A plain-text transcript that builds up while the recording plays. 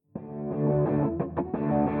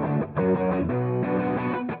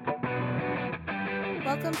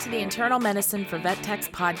Welcome to the Internal Medicine for Vet Techs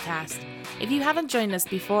podcast. If you haven't joined us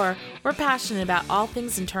before, we're passionate about all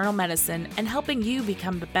things internal medicine and helping you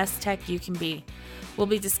become the best tech you can be. We'll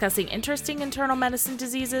be discussing interesting internal medicine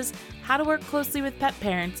diseases, how to work closely with pet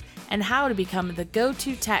parents, and how to become the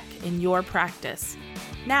go-to tech in your practice.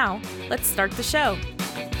 Now, let's start the show.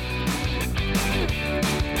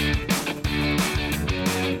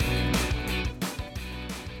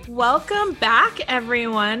 Welcome back,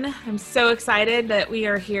 everyone. I'm so excited that we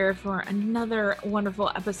are here for another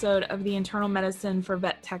wonderful episode of the Internal Medicine for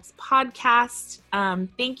Vet Techs podcast.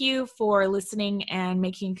 Thank you for listening and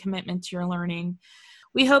making a commitment to your learning.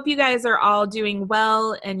 We hope you guys are all doing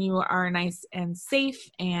well and you are nice and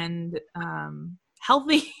safe and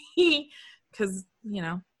healthy because, you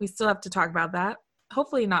know, we still have to talk about that.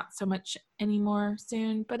 Hopefully not so much anymore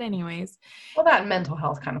soon, but anyways. Well, that mental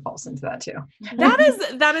health kind of falls into that too.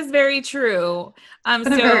 That is very true. It's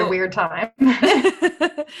been a very weird time.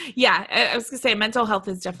 Yeah, I was gonna say mental health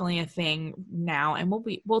is definitely a thing now, and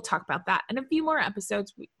we'll talk about that in a few more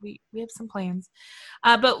episodes. We have some plans,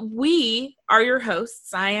 but we are your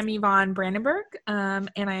hosts. I am Yvonne Brandenburg, and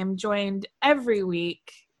I am joined every week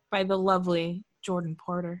by the lovely Jordan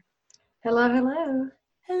Porter. Hello, hello.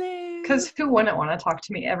 Hello. Because who wouldn't want to talk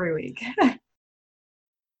to me every week?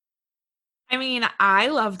 I mean, I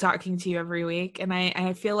love talking to you every week, and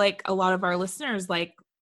I feel like a lot of our listeners like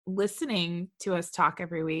listening to us talk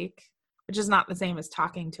every week, which is not the same as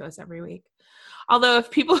talking to us every week. Although if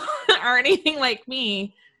people are anything like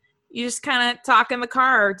me, you just kind of talk in the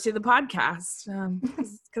car to the podcast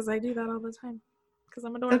because I do that all the time because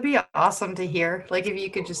I'm a dork. That'd be awesome to hear. Like if you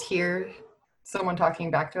could just hear someone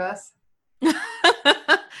talking back to us.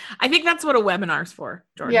 I think that's what a webinar's for,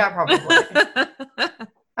 Jordan. Yeah, probably.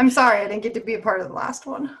 I'm sorry I didn't get to be a part of the last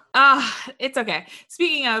one. It's okay.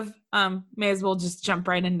 Speaking of, may as well just jump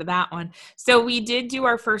right into that one. So we did do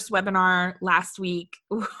our first webinar last week,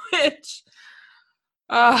 which,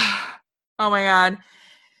 oh my God.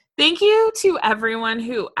 Thank you to everyone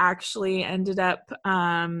who actually ended up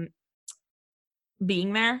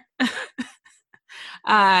being there.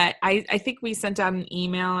 I think we sent out an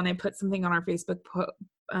email and I put something on our Facebook book,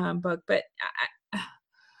 but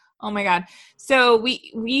oh my God. So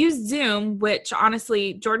we use Zoom, which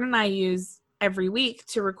honestly, Jordan and I use every week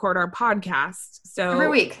to record our podcast. So every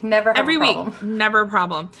week, never have a problem. Never a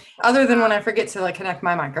problem. Other than when I forget to like connect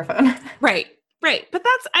my microphone. Right. But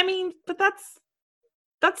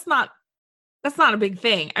that's not a big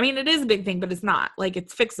thing. I mean, it is a big thing, but it's not like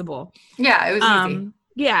it's fixable. Yeah, it was easy.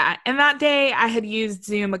 Yeah. And that day I had used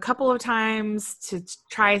Zoom a couple of times to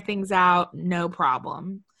try things out. No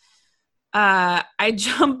problem. I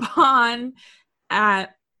jump on I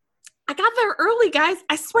got there early, guys.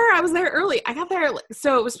 I swear I was there early. I got there.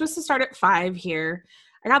 So it was supposed to start at 5 here.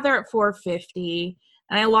 I got there at 4:50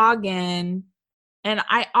 and I log in and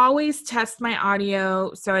I always test my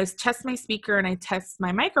audio. So I test my speaker and I test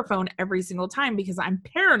my microphone every single time because I'm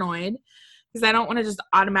paranoid because I don't want to just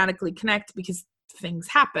automatically connect because things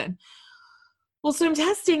happen. Well, so I'm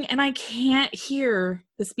testing and I can't hear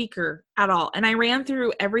the speaker at all. And I ran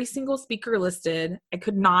through every single speaker listed. I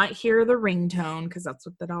could not hear the ringtone because that's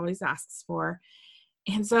what that always asks for.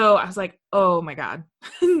 And so I was like, oh my God.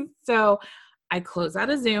 So I close out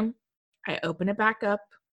of Zoom. I open it back up,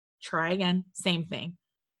 try again, same thing.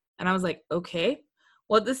 And I was like, okay.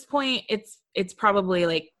 Well, at this point, it's probably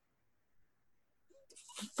like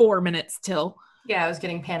 4 minutes till. Yeah, I was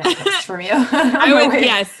getting panic texts from you.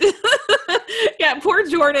 Yes. Yeah, poor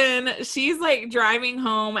Jordan. She's like driving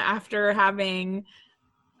home after having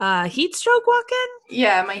heat stroke walking.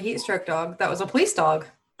 Yeah, my heat stroke dog. That was a police dog.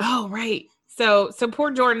 Oh, right. So poor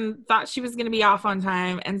Jordan thought she was going to be off on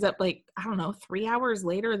time. Ends up like, I don't know, 3 hours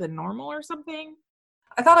later than normal or something.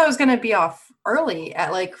 I thought I was going to be off early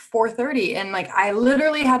at like 4:30 and like I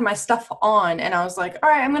literally had my stuff on and I was like, all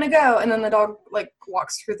right, I'm going to go. And then the dog like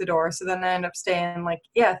walks through the door. So then I end up staying like,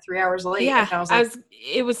 3 hours late. Yeah, and I was like,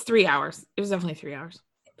 it was 3 hours. It was definitely 3 hours.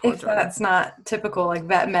 Poor Jordan. That's not typical like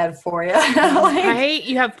vet med for you. Like, right?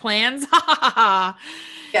 You have plans?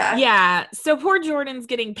 Yeah. Yeah. So poor Jordan's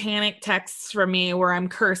getting panic texts from me where I'm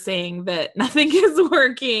cursing that nothing is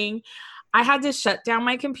working. I had to shut down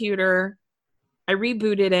my computer. I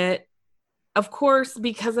rebooted it. Of course,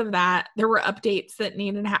 because of that, there were updates that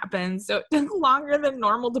needed to happen. So it took longer than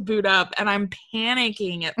normal to boot up. And I'm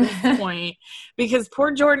panicking at this point because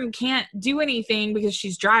poor Jordan can't do anything because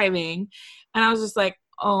she's driving. And I was just like,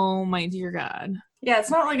 oh my dear God. Yeah,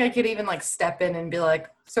 it's not like I could even like step in and be like,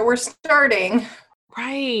 so we're starting.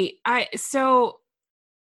 Right.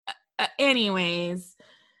 Anyways,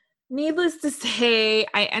 needless to say,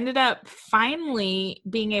 I ended up finally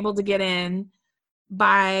being able to get in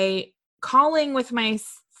by calling with my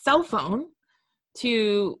cell phone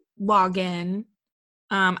to log in.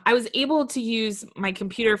 I was able to use my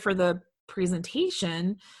computer for the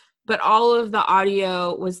presentation, but all of the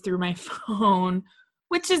audio was through my phone,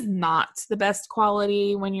 which is not the best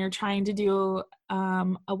quality when you're trying to do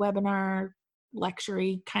a webinar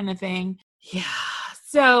lecture-y kind of thing. Yeah.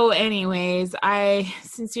 So anyways, I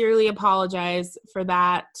sincerely apologize for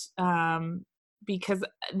that, because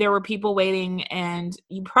there were people waiting and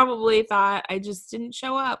you probably thought I just didn't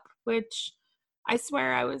show up, which I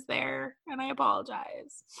swear I was there and I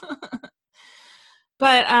apologize.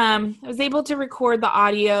 But I was able to record the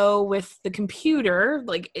audio with the computer,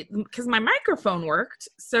 because my microphone worked.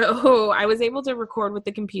 So I was able to record with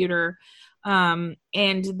the computer. And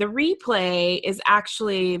the replay is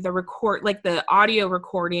actually the audio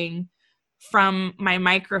recording from my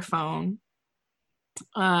microphone.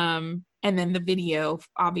 And then the video,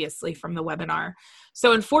 obviously, from the webinar.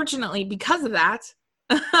 So unfortunately, because of that,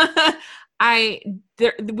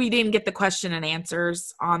 we didn't get the question and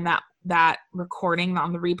answers on that recording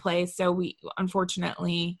on the replay. So we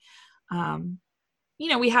unfortunately,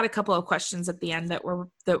 we had a couple of questions at the end that were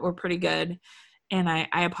pretty good. And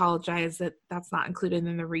I apologize that that's not included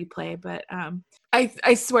in the replay, but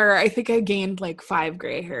I swear, I think I gained like 5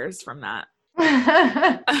 gray hairs from that.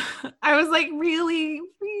 I was like, really?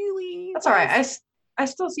 That's all right. I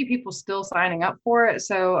still see people still signing up for it.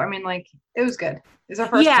 So, I mean, like, it was good. It's our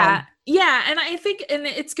first one. Yeah. And I think, and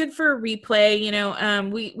it's good for a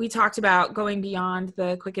replay, we talked about going beyond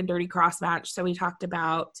the quick and dirty cross match. So we talked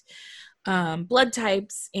about blood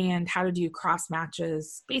types and how to do cross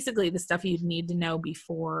matches, basically the stuff you'd need to know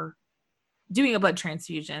before doing a blood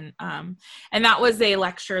transfusion. And that was a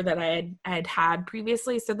lecture that I had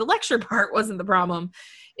previously. So the lecture part wasn't the problem.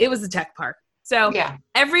 It was the tech part. So yeah.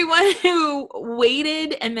 Everyone who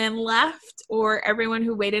waited and then left, or everyone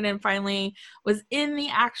who waited and finally was in the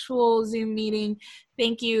actual Zoom meeting,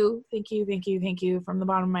 thank you from the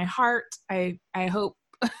bottom of my heart. I hope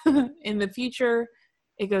in the future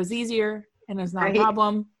it goes easier and it's not a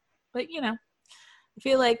problem. But, I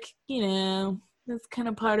feel like, that's kind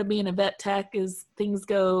of part of being a vet tech is things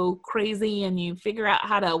go crazy and you figure out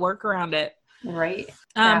how to work around it. Right.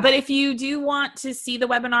 But if you do want to see the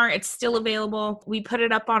webinar, it's still available. We put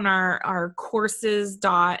it up on our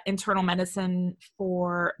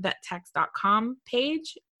courses.internalmedicineforvettechs.com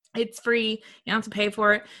page. It's free. You don't have to pay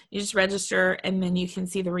for it. You just register and then you can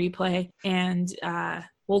see the replay. And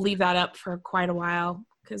we'll leave that up for quite a while.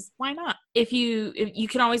 Because why not? If you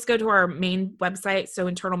can always go to our main website, so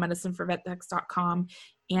internalmedicineforvettechs.com,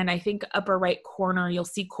 and I think upper right corner you'll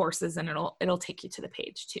see courses, and it'll take you to the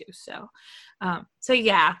page too. So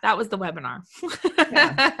yeah, that was the webinar.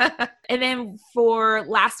 Yeah. And then for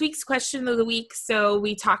last week's question of the week, so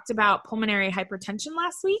we talked about pulmonary hypertension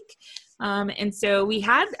last week. And so we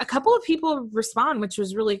had a couple of people respond, which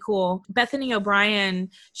was really cool. Bethany O'Brien,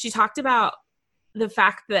 she talked about the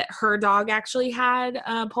fact that her dog actually had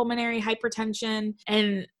pulmonary hypertension,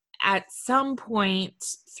 and at some point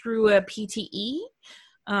through a PTE.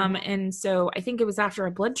 And so I think it was after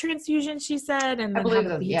a blood transfusion, she said, and then had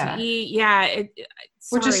a PTE. Yeah.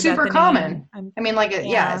 Which is super common.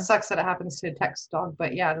 It sucks that it happens to a tech's dog,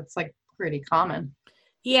 but yeah, that's like pretty common.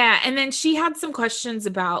 Yeah. And then she had some questions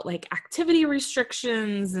about like activity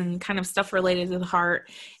restrictions and kind of stuff related to the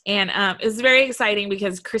heart. And it was very exciting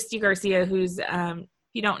because Christy Garcia, who's, if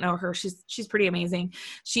you don't know her, she's pretty amazing.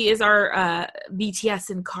 She is our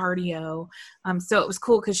BTS in cardio. So it was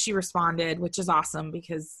cool because she responded, which is awesome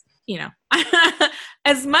because,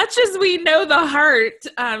 as much as we know the heart,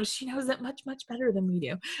 she knows it much, much better than we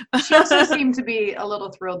do. She also seemed to be a little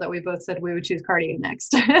thrilled that we both said we would choose cardio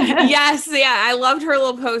next. Yes. Yeah. I loved her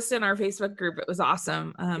little post in our Facebook group. It was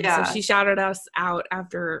awesome. So she shouted us out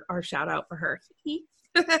after our shout out for her.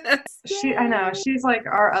 I know she's like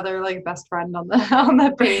our other like best friend on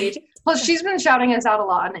the page. Plus she's been shouting us out a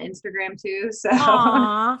lot on Instagram too. So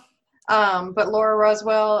Aww. But Laura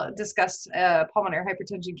Roswell discussed a pulmonary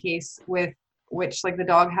hypertension case with which like the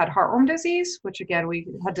dog had heartworm disease, which again we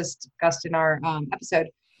had discussed in our episode.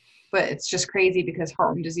 But it's just crazy because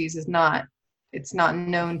heartworm disease is not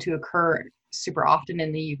known to occur super often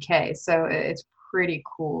in the UK. So it's pretty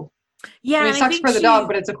cool. Yeah, it sucks for the dog,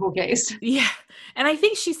 but it's a cool case. Yeah, and I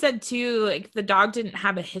think she said too, like the dog didn't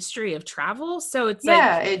have a history of travel, so it's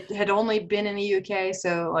it had only been in the UK.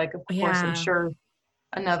 So like, of course, I'm sure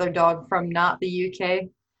another dog from not the UK,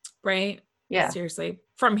 right? Yeah, seriously,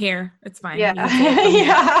 from here, it's fine. Yeah,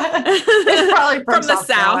 yeah, it's probably from the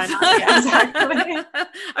South. Yeah, exactly. I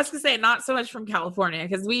was gonna say not so much from California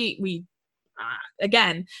because we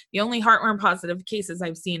again the only heartworm positive cases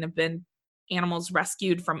I've seen have been animals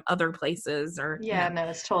rescued from other places or Yeah, you know. no,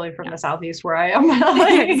 it's totally from Yeah. the Southeast where I am.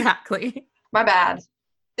 Like, Exactly. my bad.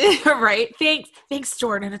 Right. Thanks,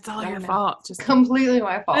 Jordan. It's all No, your no. fault. Just Completely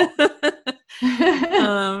my fault.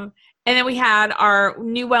 And then we had our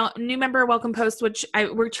new member welcome post, which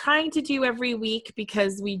we're trying to do every week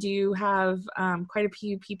because we do have quite a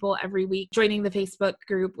few people every week joining the Facebook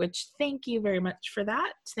group, which thank you very much for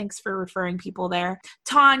that. Thanks for referring people there.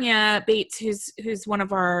 Tanya Bates, who's one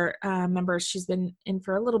of our members, she's been in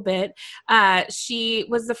for a little bit. She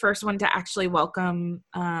was the first one to actually welcome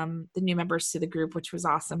the new members to the group, which was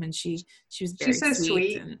awesome. And she's very She's so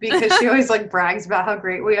sweet and because she always like brags about how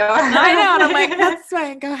great we are. I know. And I'm like, that's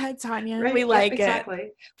fine. Go ahead, Tanya. Right? We like exactly.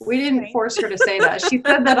 it. We didn't force her to say that. She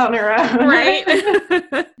said that on her own. Right.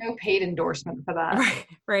 No paid endorsement for that.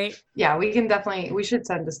 Right. Yeah, we should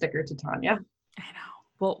send a sticker to Tanya. I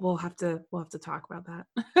know. We'll have to talk about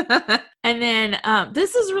that. And then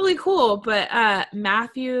this is really cool, but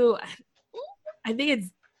Matthew, I think it's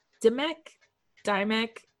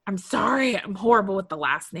Dymek. I'm sorry. I'm horrible with the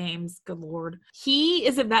last names. Good Lord. He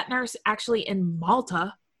is a vet nurse actually in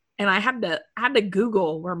Malta. And I had to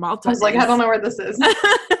Google where Malta is. I was like, I don't know where this is.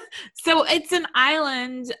 So it's an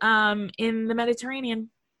island in the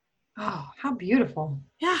Mediterranean. Oh, how beautiful.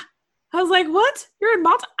 Yeah. I was like, what? You're in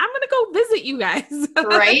Malta? I'm going to go visit you guys.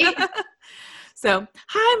 Right? So,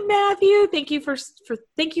 hi, Matthew. Thank you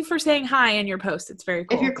for saying hi in your post. It's very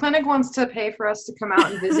cool. If your clinic wants to pay for us to come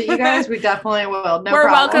out and visit you guys, we definitely will. We're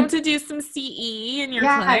welcome to do some CE in your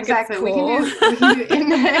clinic. Yeah, exactly. Cool. We can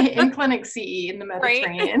do in clinic CE in the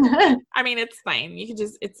Mediterranean. Right? I mean, it's fine.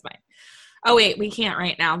 It's fine. Oh, wait, we can't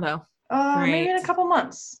right now, though. Right. Maybe in a couple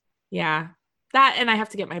months. Yeah. That, and I have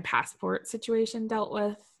to get my passport situation dealt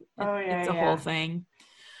with. It's a whole thing.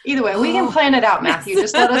 Either way, we can plan it out, Matthew.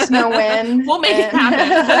 Just let us know when. We'll make it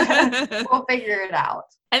happen. We'll figure it out.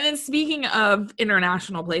 And then speaking of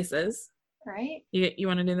international places. Right? You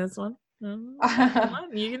want to do this one? Come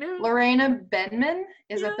on, you can do it. Lorena Benman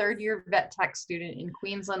is a third-year vet tech student in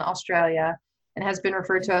Queensland, Australia, and has been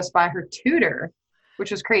referred to us by her tutor, which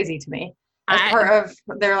was crazy to me. As part of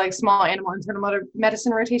their like small animal internal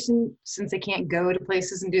medicine rotation, since they can't go to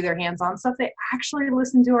places and do their hands-on stuff, they actually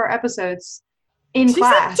listen to our episodes in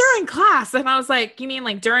class. Said during class, and I was like, you mean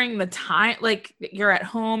like during the time, like you're at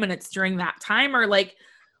home and it's during that time, or like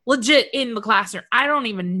legit in the classroom? I don't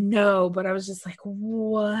even know, but I was just like,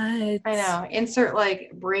 what? I know. Insert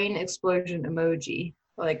like brain explosion emoji.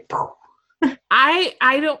 Like,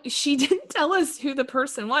 I don't. She didn't tell us who the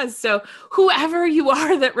person was, so whoever you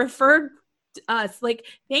are that referred us, like,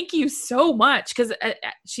 thank you so much, because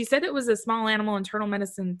she said it was a small animal internal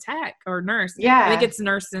medicine tech or nurse. I think it's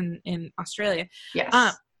nurse in Australia.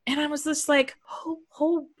 Yes. And I was just like,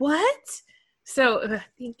 oh what? So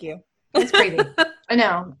thank you. It's crazy. I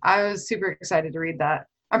know. I was super excited to read that.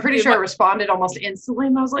 I'm pretty sure I responded almost instantly,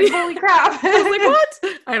 and I was like, holy crap. I was like,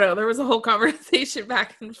 what? I know. There was a whole conversation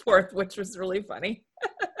back and forth, which was really funny.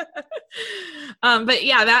 But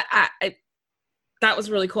yeah, that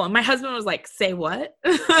was really cool. And my husband was like, say what?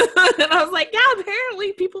 And I was like, yeah,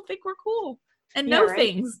 apparently people think we're cool and know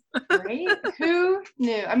things. Right? Who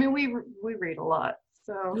knew? I mean, we read a lot.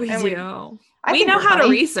 So we do. We know how to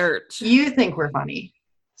research. You think we're funny.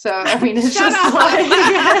 So, I mean, it's Shut just up.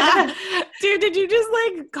 like... Dude, did you just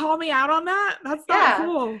like call me out on that? That's not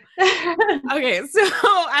cool. Okay, so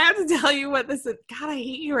I have to tell you what this is. God, I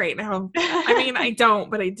hate you right now. I mean, I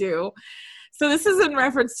don't, but I do. So this is in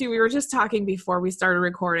reference to, we were just talking before we started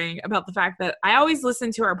recording about the fact that I always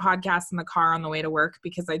listen to our podcast in the car on the way to work,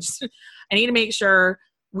 because I need to make sure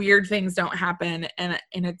weird things don't happen. And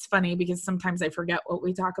it's funny because sometimes I forget what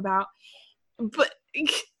we talk about. But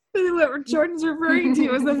what Jordan's referring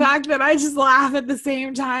to is the fact that I just laugh at the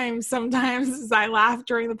same time sometimes as I laugh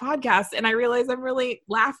during the podcast. And I realize I'm really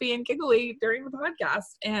laughy and giggly during the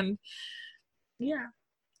podcast. And yeah,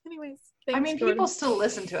 anyways. Thanks, I mean, Jordan. people still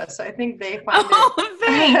listen to us, so I think they find it.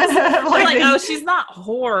 Thanks. like, oh, she's not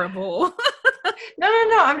horrible.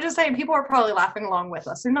 No. I'm just saying people are probably laughing along with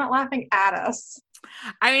us. They're not laughing at us.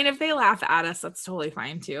 I mean, if they laugh at us, that's totally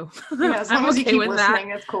fine too. Yeah, as long as you keep listening,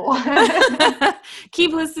 that's cool.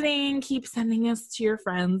 Keep listening. Keep sending us to your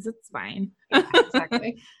friends. It's fine. Yeah,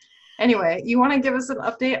 exactly. Anyway, you want to give us an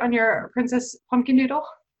update on your Princess Pumpkin Doodle?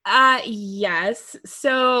 Yes.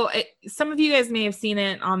 So some of you guys may have seen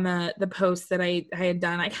it on the post that I had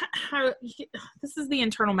done. This is the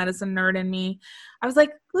internal medicine nerd in me. I was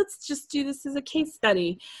like, let's just do this as a case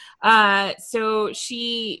study. So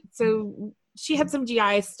she had some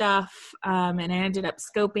GI stuff, and I ended up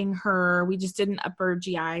scoping her. We just did an upper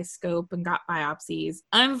GI scope and got biopsies.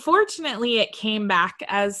 Unfortunately, it came back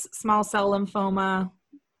as small cell lymphoma.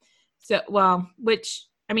 So, well, which,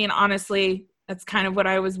 I mean, honestly, that's kind of what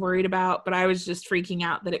I was worried about, but I was just freaking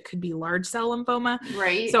out that it could be large cell lymphoma.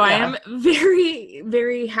 Right. So I am very,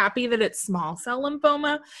 very happy that it's small cell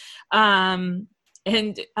lymphoma.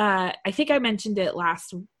 And I think I mentioned it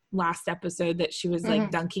last episode that she was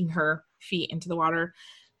like dunking her feet into the water.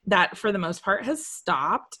 That for the most part has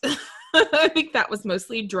stopped. I think that was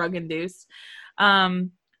mostly drug induced. We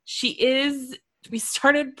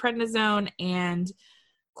started prednisone and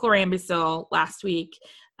chlorambucil last week.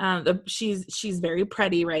 She's very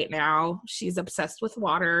pretty right now. She's obsessed with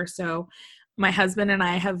water. So my husband and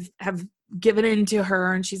I have given in to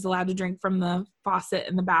her, and she's allowed to drink from the faucet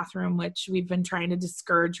in the bathroom, which we've been trying to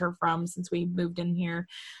discourage her from since we moved in here,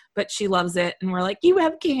 but she loves it. And we're like, you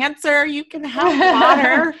have cancer, you can have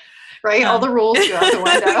water. Right. All the rules go out the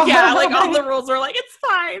window. Yeah. Like all the rules are like, it's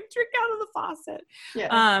fine. Drink out of the faucet.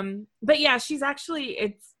 Yeah. But yeah, she's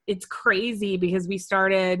actually, it's crazy because we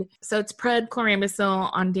started, so it's pred chlorambucil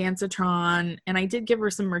on Dancitron, and I did give her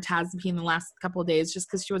some mirtazapine the last couple of days just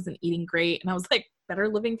because she wasn't eating great, and I was like, better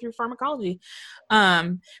living through pharmacology.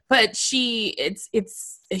 But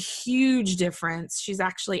it's a huge difference. She's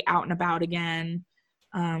actually out and about again,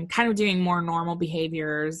 kind of doing more normal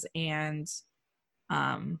behaviors and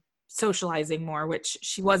socializing more, which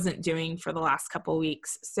she wasn't doing for the last couple of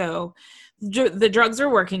weeks. So the drugs are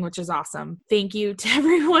working, which is awesome. Thank you to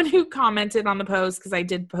everyone who commented on the post, because I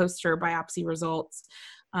did post her biopsy results.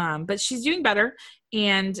 But she's doing better,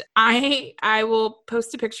 and I will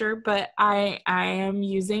post a picture, but I am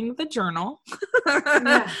using the journal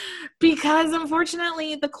because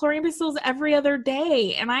unfortunately the chlorambucil is every other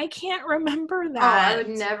day, and I can't remember that. Oh, I would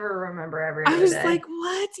never remember every other day. I was like,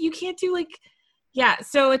 what? You can't do like. Yeah,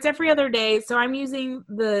 so it's every other day. So I'm using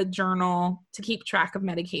the journal to keep track of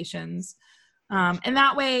medications. And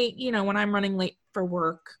that way, you know, when I'm running late for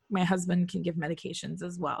work, my husband can give medications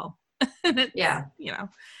as well. Yeah. You know,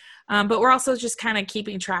 but we're also just kind of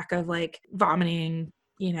keeping track of like vomiting,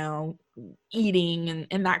 you know, eating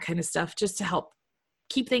and that kind of stuff, just to help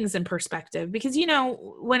keep things in perspective. Because, you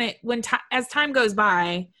know, as time goes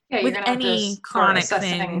by, with any chronic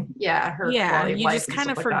thing, you just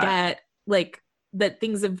kind of forget like that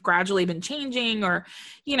things have gradually been changing, or,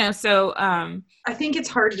 you know, so I think it's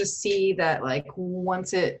hard to see that like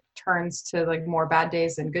once it turns to like more bad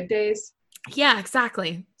days than good days. Yeah,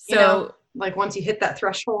 exactly. So, you know, like once you hit that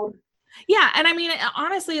threshold. Yeah. And I mean,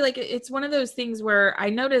 honestly, like it's one of those things where I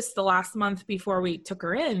noticed the last month before we took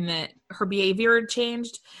her in that her behavior had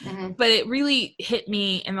changed, but it really hit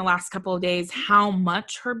me in the last couple of days how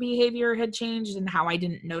much her behavior had changed and how I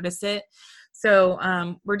didn't notice it.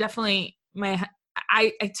 So we're definitely,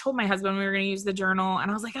 I told my husband we were going to use the journal, and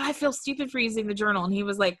I was like, I feel stupid for using the journal. And he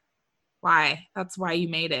was like, why? That's why you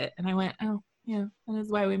made it. And I went, oh yeah, that is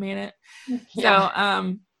why we made it.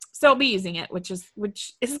 Yeah. So I'll be using it, which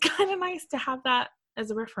is kind of nice to have that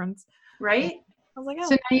as a reference. Right. I was like, oh.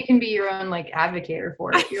 So now you can be your own like advocate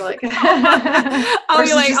for it. You're like, I'll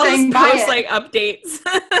just post like updates.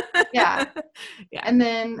 Yeah. And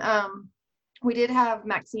then, we did have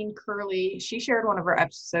Maxine Curley. She shared one of our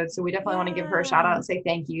episodes, so we definitely want to give her a shout out and say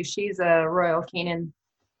thank you. She's a Royal Canin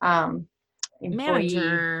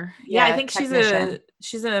manager. Yeah, I think she's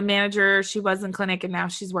a manager. She was in clinic, and now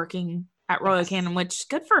she's working at Royal Canin, which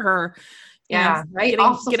good for her. Yeah, right. Getting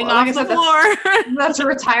off the floor. That's a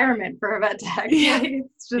retirement for a vet tech.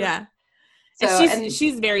 It's just, yeah. So, and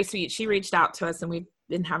she's very sweet. She reached out to us, and we've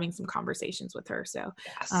been having some conversations with her. So,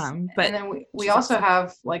 but and then we also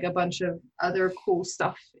have like a bunch of other cool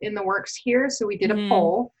stuff in the works here. So we did a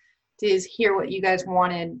poll to hear what you guys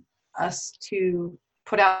wanted us to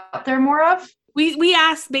put out there more of. We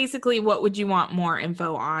asked basically, what would you want more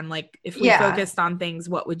info on? Like if we focused on things,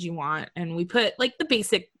 what would you want? And we put like the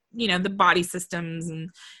basic, you know, the body systems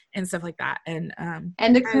and stuff like that. And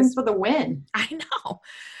endocrine for the win. I know.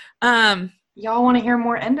 Y'all want to hear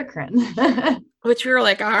more endocrine. Which we were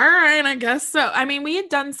like, all right, I guess so. I mean, we had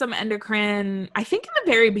done some endocrine, I think in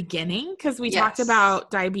the very beginning, because we talked about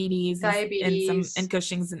diabetes. And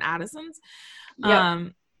Cushing's and Addison's.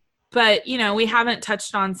 Yep. But, you know, we haven't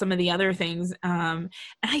touched on some of the other things. And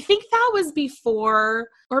I think that was before,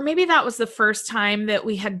 or maybe that was the first time that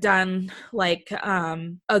we had done like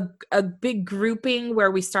a big grouping where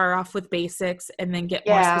we start off with basics and then get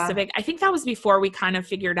more specific. I think that was before we kind of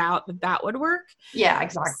figured out that would work. Yeah,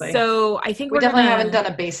 exactly. So I think we definitely haven't done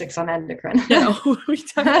a basics on endocrine. No, we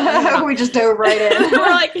just dove right in. We're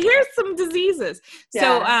like, here's some diseases.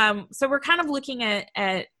 Yeah. So we're kind of looking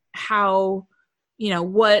at how, you know,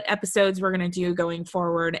 what episodes we're going to do going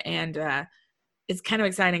forward. And it's kind of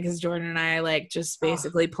exciting because Jordan and I like just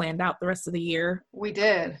basically planned out the rest of the year. We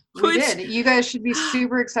did. We did. You guys should be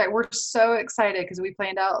super excited. We're so excited because we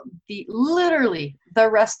planned out literally the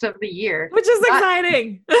rest of the year. Which is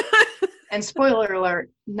exciting. And spoiler alert,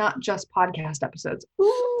 not just podcast episodes.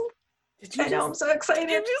 Ooh, I know, I'm so excited.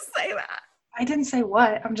 Did you say that? I didn't say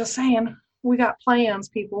what. I'm just saying we got plans,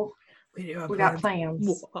 people. We got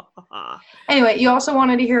plans. Anyway, you also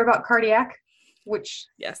wanted to hear about cardiac, which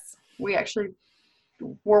yes, we actually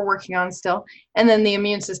were working on still. And then the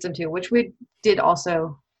immune system too, which we did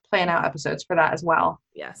also plan out episodes for that as well.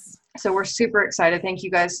 Yes. So we're super excited. Thank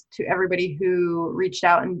you guys to everybody who reached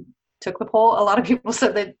out and took the poll. A lot of people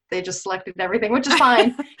said that they just selected everything, which is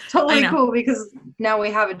fine. Totally cool, because now we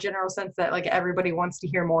have a general sense that like everybody wants to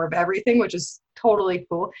hear more of everything, which is totally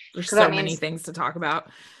cool. There's so many things to talk about.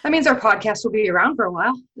 That means our podcast will be around for a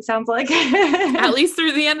while, it sounds like. At least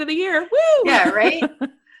through the end of the year. Woo! Yeah, right?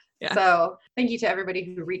 Yeah. So thank you to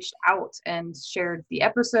everybody who reached out and shared the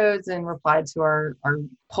episodes and replied to our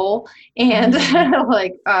poll and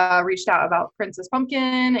reached out about Princess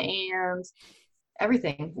Pumpkin and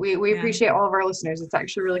everything. We appreciate all of our listeners. It's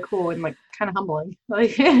actually really cool and like kind of humbling.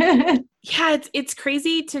 Yeah, it's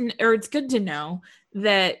crazy it's good to know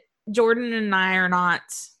that Jordan and I are not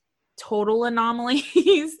total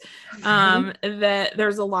anomalies. That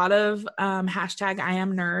there's a lot of hashtag I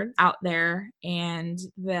am nerd out there, and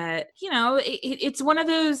that, you know, it's one of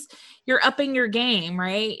those, you're upping your game,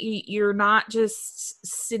 right? You're not just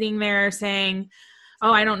sitting there saying,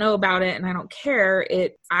 oh, I don't know about it and I don't care.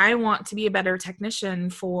 I want to be a better technician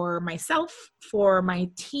for myself, for my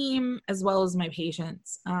team, as well as my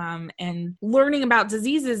patients. And learning about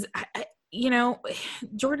diseases, you know,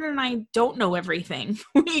 Jordan and I don't know everything.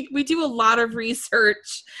 We do a lot of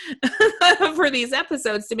research for these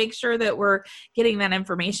episodes to make sure that we're getting that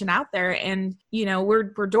information out there. And, you know,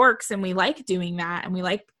 we're dorks and we like doing that, and we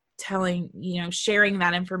like sharing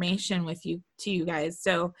that information to you guys.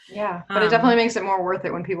 So yeah, but it definitely makes it more worth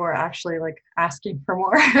it when people are actually like asking for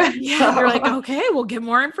more. Yeah, they're like, okay, we'll get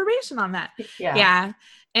more information on that. Yeah.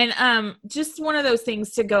 And just one of those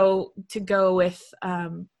things to go with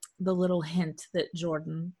the little hint that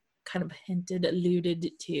Jordan kind of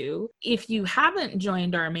alluded to. If you haven't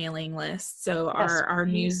joined our mailing list, so our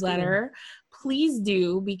newsletter, please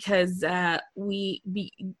do, because we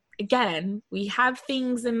have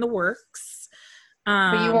things in the works.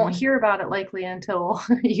 But you won't hear about it likely until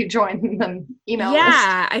you join the email list.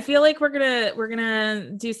 Yeah, I feel like we're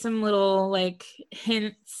gonna do some little like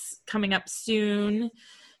hints coming up soon,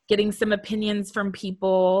 getting some opinions from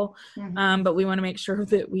people. But we want to make sure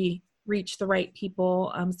that we reach the right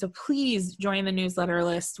people. So please join the newsletter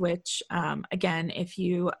list, which again, if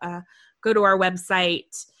you go to our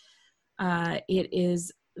website, it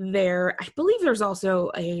is there. I believe there's also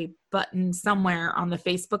a button somewhere on the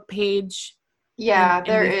Facebook page. Yeah,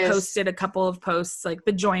 there is. Posted a couple of posts like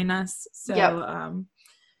the join us. So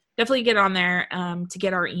definitely get on there to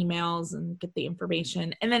get our emails and get the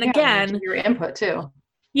information. And then again, your input too.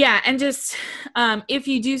 Yeah. And just if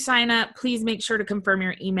you do sign up, please make sure to confirm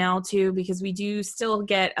your email too, because we do still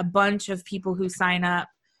get a bunch of people who sign up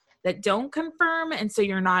that don't confirm. And so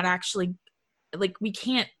you're not actually like, we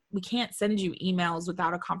can't send you emails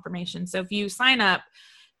without a confirmation. So if you sign up,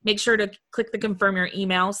 make sure to click the confirm your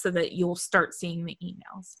email so that you'll start seeing the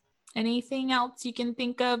emails. Anything else you can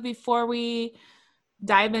think of before we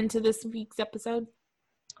dive into this week's episode?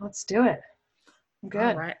 Let's do it. I'm good.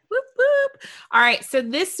 All right. Whoop, whoop. All right. So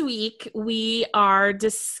this week we are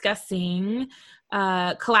discussing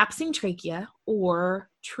collapsing trachea, or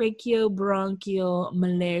tracheobronchial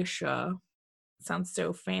malacia. Sounds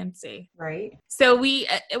so fancy. Right. So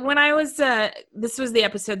this was the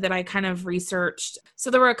episode that I kind of researched. So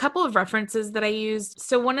there were a couple of references that I used.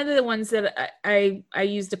 So one of the ones that I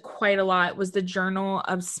used quite a lot was the Journal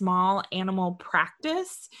of Small Animal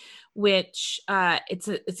Practice, which it's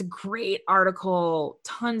a great article,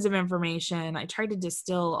 tons of information. I tried to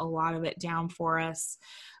distill a lot of it down for us.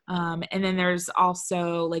 And then there's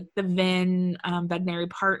also like the VIN, Veterinary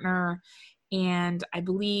Partner. And I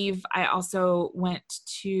believe I also went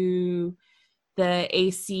to the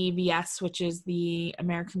ACVS, which is the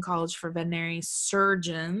American College for Veterinary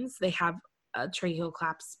Surgeons. They have a tracheal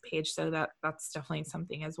collapse page, so that's definitely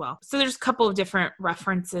something as well. So there's a couple of different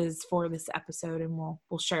references for this episode, and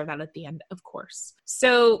we'll share that at the end, of course.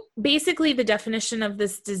 So basically the definition of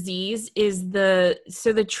this disease is the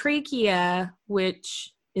trachea,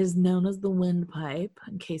 which is known as the windpipe,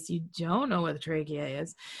 in case you don't know what the trachea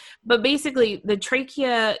is. But basically, the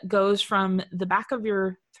trachea goes from the back of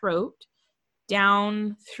your throat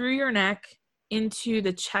down through your neck into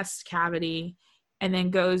the chest cavity, and then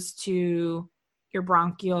goes to your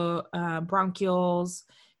bronchioles,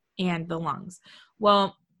 and the lungs.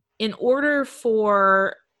 Well, in order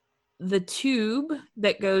for the tube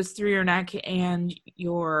that goes through your neck and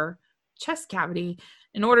your chest cavity,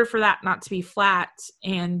 in order for that not to be flat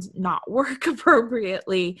and not work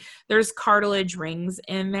appropriately, there's cartilage rings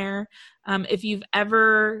in there. If you've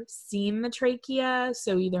ever seen the trachea,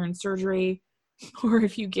 so either in surgery or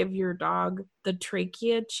if you give your dog the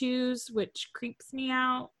trachea chews, which creeps me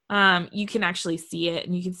out, you can actually see it,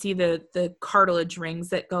 and you can see the cartilage rings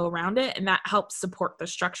that go around it, and that helps support the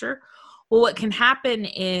structure. Well, what can happen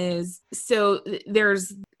is, so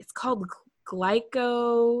it's called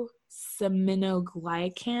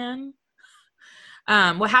glycosaminoglycan.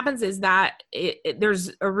 What happens is that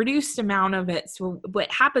there's a reduced amount of it. So what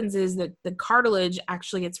happens is that the cartilage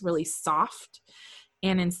actually gets really soft.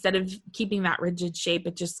 And instead of keeping that rigid shape,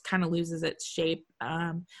 it just kind of loses its shape,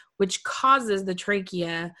 which causes the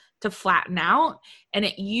trachea to flatten out. And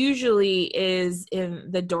it usually is in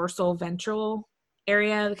the dorsal ventral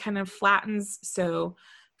area that kind of flattens, so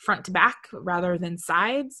front to back rather than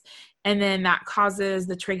sides. And then that causes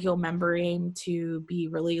the tracheal membrane to be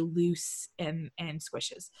really loose and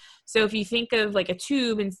squishes. So if you think of like a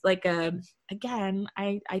tube and like again,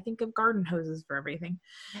 I think of garden hoses for everything.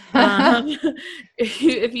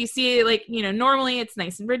 If you see it, like, normally it's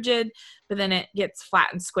nice and rigid, but then it gets flat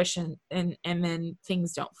and squished and then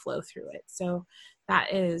things don't flow through it. So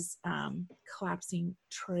that is collapsing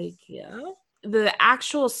trachea. The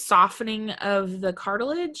actual softening of the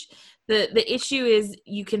cartilage, the issue is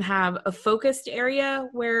you can have a focused area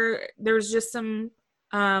where there's just some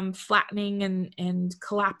flattening and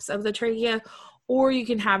collapse of the trachea, or you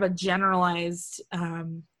can have a generalized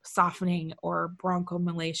softening or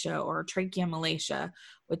bronchomalacia or tracheomalacia,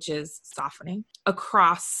 which is softening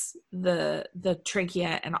across the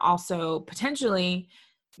trachea, and also potentially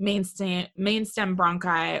main stem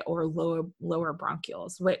bronchi or lower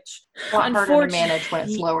bronchioles, which a lot harder to manage when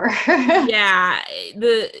it's lower. Yeah,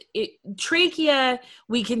 trachea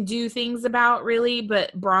we can do things about, really,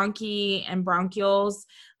 but bronchi and bronchioles,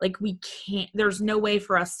 like, we can't. There's no way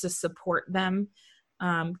for us to support them.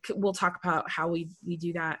 We'll talk about how we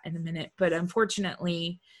do that in a minute, but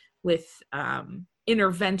unfortunately, with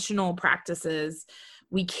interventional practices,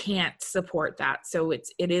 we can't support that. So it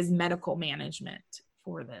is medical management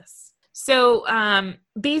for this. So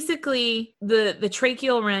basically the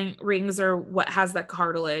tracheal rings are what has that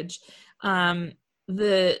cartilage. Within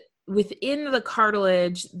the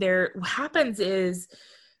cartilage, what happens is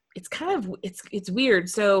it's weird.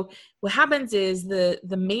 So what happens is the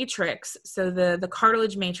matrix, so the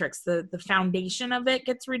cartilage matrix, the foundation of it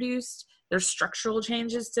gets reduced. There's structural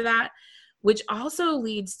changes to that, which also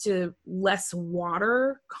leads to less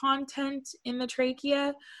water content in the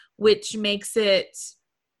trachea, which makes it,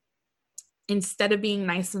 instead of being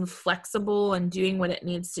nice and flexible and doing what it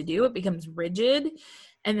needs to do, it becomes rigid.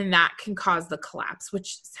 And then that can cause the collapse,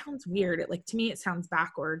 which sounds weird. To me, it sounds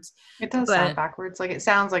backwards. It does sound backwards. Like, it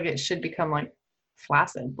sounds like it should become like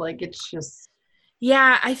flaccid. Like, it's just.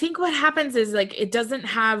 Yeah, I think what happens is, like, it doesn't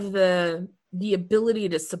have the ability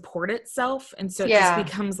to support itself. And so it just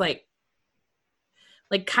becomes like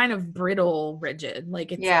kind of brittle, rigid.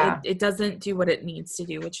 Like, it doesn't do what it needs to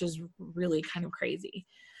do, which is really kind of crazy.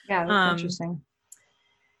 Yeah, that's interesting.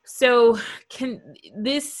 So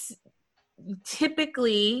this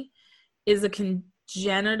typically is a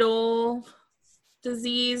congenital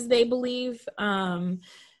disease, they believe.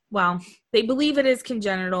 They believe it is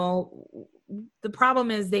congenital. The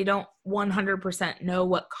problem is they don't 100% know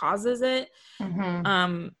what causes it.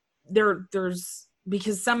 Mm-hmm. There's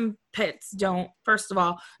because some pets don't. First of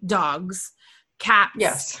all, dogs,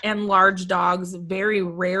 cats, and large dogs very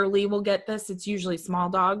rarely will get this. It's usually small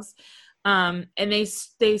dogs. And they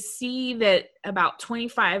see that about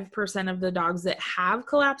 25% of the dogs that have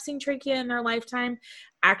collapsing trachea in their lifetime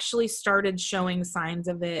actually started showing signs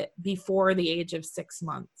of it before the age of 6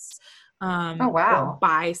 months. Or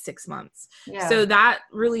by 6 months. Yeah. So that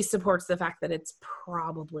really supports the fact that it's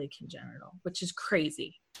probably congenital, which is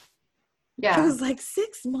crazy. Yeah. I was like,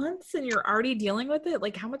 6 months and you're already dealing with it?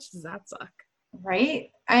 Like, how much does that suck? Right?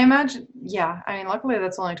 I imagine, luckily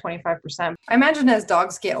that's only 25%. I imagine as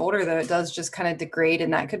dogs get older, though, it does just kind of degrade,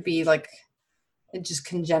 and that could be like, it just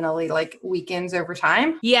congenitally like weakens over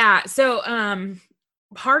time. Yeah. So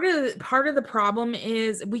part of the problem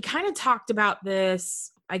is, we kind of talked about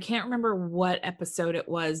this. I can't remember what episode it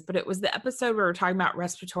was, but it was the episode where we were talking about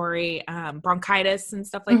respiratory bronchitis and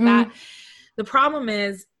stuff like that. The problem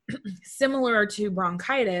is, similar to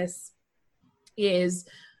bronchitis, is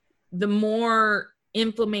the more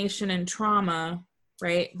inflammation and trauma,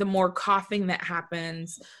 right? The more coughing that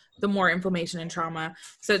happens, the more inflammation and trauma.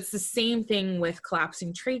 So it's the same thing with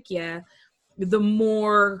collapsing trachea. The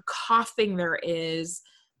more coughing there is,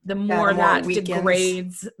 the more that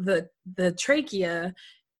degrades the trachea,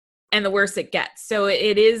 and the worse it gets. So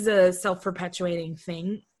it is a self-perpetuating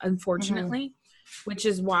thing, unfortunately, which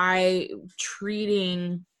is why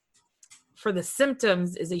treating for the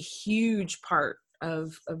symptoms is a huge part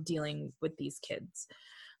of dealing with these kids.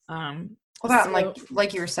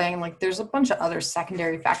 Like you were saying, like there's a bunch of other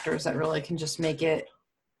secondary factors that really can just make it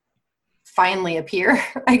finally appear,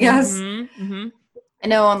 I guess. I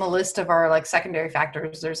know on the list of our like secondary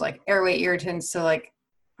factors, there's like airway irritants. So like,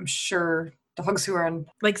 I'm sure dogs who are on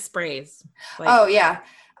like sprays.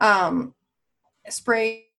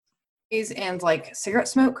 Sprays and like cigarette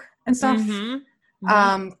smoke and stuff.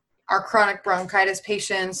 Our chronic bronchitis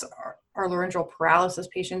patients, our laryngeal paralysis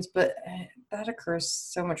patients, but that occurs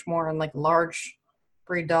so much more in like large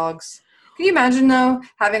breed dogs. Can you imagine though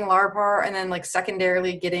having LARPAR and then like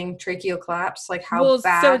secondarily getting tracheal collapse? Like how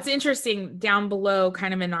bad? So it's interesting down below,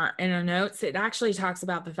 kind of in our notes, it actually talks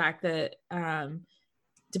about the fact that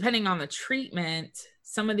depending on the treatment,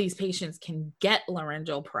 some of these patients can get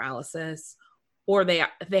laryngeal paralysis, or they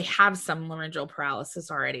have some laryngeal paralysis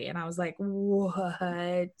already. And I was like,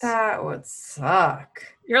 what? That would suck.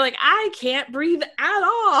 You're like, I can't breathe at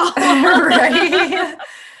all. Right?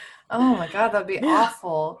 Oh my God, that'd be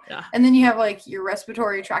awful. Yeah. And then you have like your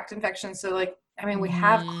respiratory tract infection. So like, I mean, we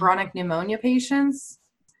have chronic pneumonia patients,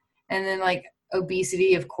 and then like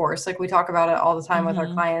obesity, of course, like we talk about it all the time with our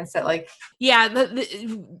clients that like,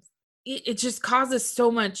 it just causes so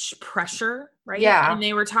much pressure, right? Yeah. And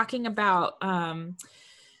they were talking about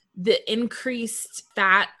the increased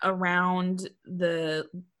fat around the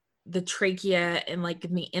trachea and like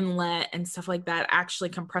in the inlet and stuff like that actually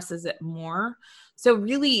compresses it more. So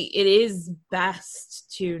really it is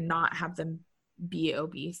best to not have them be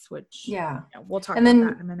obese, which we'll talk about that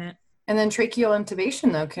in a minute. And then tracheal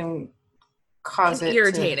intubation though can cause it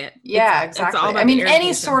irritate it. Yeah, exactly. It's all about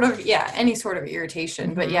any sort of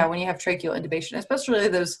irritation. But yeah, when you have tracheal intubation, especially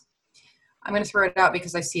those, I'm going to throw it out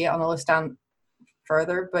because I see it on the list down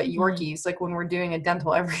further, but Yorkies, like when we're doing a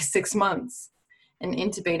dental every 6 months and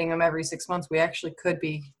intubating them every 6 months, we actually could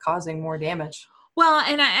be causing more damage. Well,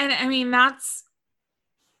 and I mean, that's,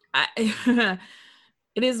 it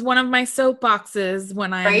is one of my soapboxes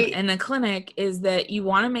when I'm in a clinic is that you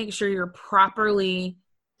want to make sure you're properly,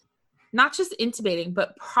 not just intubating,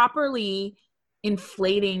 but properly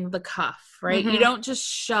inflating the cuff, right? You don't just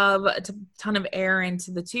shove a ton of air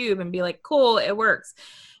into the tube and be like, cool, it works.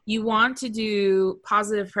 You want to do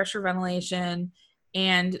positive pressure ventilation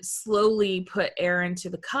and slowly put air into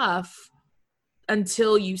the cuff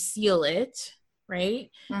until you seal it, right?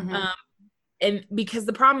 And because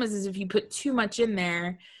the problem is if you put too much in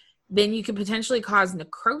there, then you could potentially cause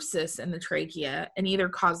necrosis in the trachea and either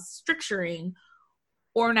cause stricturing,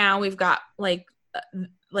 or now we've got like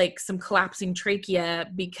some collapsing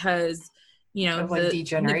trachea because, you know, the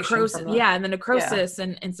degeneration necrosis, and the necrosis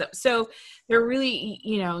and so they're really,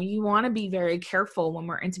 you know, you want to be very careful when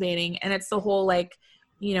we're intubating. And it's the whole, like,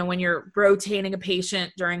 you know, when you're rotating a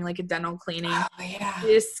patient during like a dental cleaning,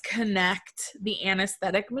 disconnect the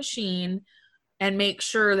anesthetic machine and make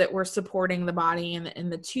sure that we're supporting the body in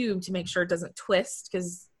the tube to make sure it doesn't twist,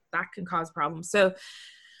 because that can cause problems. So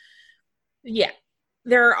yeah,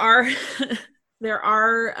 there are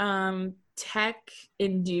tech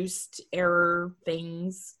induced error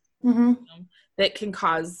things that can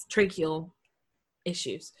cause tracheal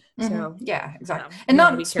issues. So yeah, exactly. And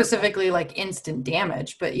not specifically like instant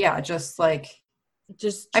damage, but just trauma.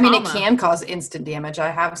 I mean, it can cause instant damage. I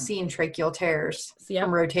have seen tracheal tears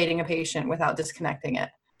from rotating a patient without disconnecting it.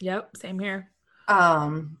 Yep, same here.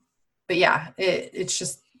 But yeah, it's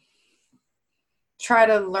just try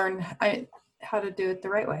to learn how to do it the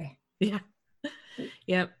right way. Yeah.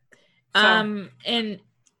 Yep. So.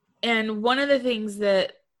 And one of the things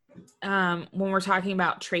that when we're talking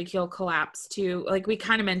about tracheal collapse too, like we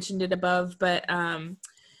kind of mentioned it above, but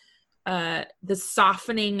the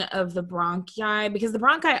softening of the bronchi, because the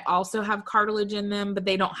bronchi also have cartilage in them, but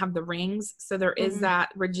they don't have the rings. So there is that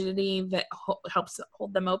rigidity that helps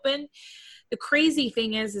hold them open. The crazy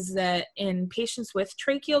thing is that in patients with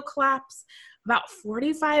tracheal collapse, about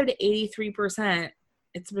 45 to 83%,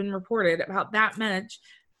 it's been reported, about that much,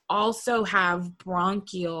 also have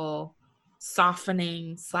bronchial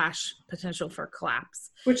softening / potential for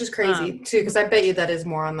collapse. Which is crazy too, because I bet you that is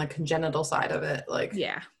more on the congenital side of it. Like,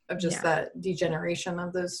 of just that degeneration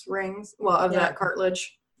of those rings, that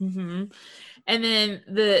cartilage. And then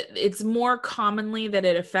it's more commonly that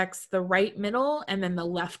it affects the right middle and then the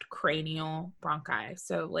left cranial bronchi.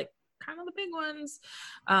 So like kind of the big ones,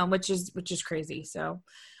 which is crazy. So,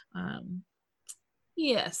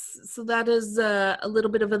 yes, so that is a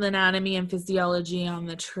little bit of an anatomy and physiology on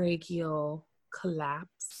the tracheal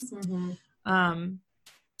collapse. Mm-hmm.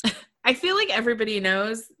 I feel like everybody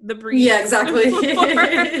knows the breeds. Yeah, exactly.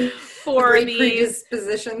 for great these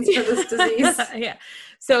predispositions for this disease. Yeah.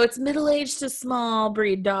 So it's middle-aged to small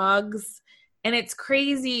breed dogs. And it's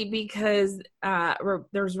crazy because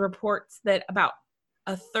there's reports that about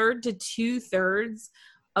 1/3 to 2/3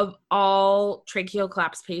 of all tracheal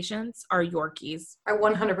collapse patients are Yorkies. I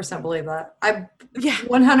 100% believe that. I Yeah.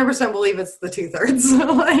 100% believe it's the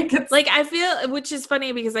 2/3. Like I feel, which is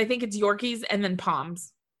funny because I think it's Yorkies and then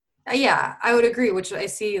Poms. Yeah, I would agree, which I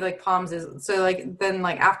see like Poms is, so like then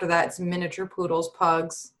like after that it's miniature poodles,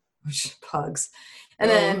 pugs, and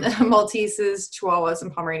then Malteses, Chihuahuas,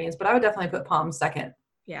 and Pomeranians, but I would definitely put Poms second.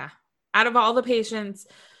 Yeah. Out of all the patients,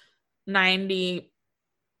 I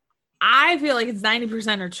feel like it's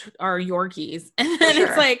 90% are Yorkies, and then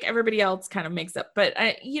it's like everybody else kind of makes up. But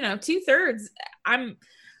 2/3, I'm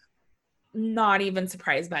not even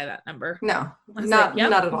surprised by that number. No, not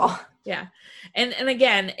at all. Yeah. And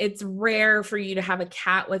again, it's rare for you to have a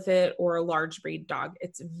cat with it or a large breed dog.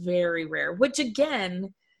 It's very rare, which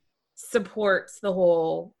again supports the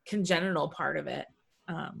whole congenital part of it.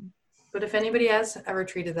 But if anybody has ever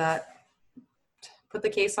treated that, put the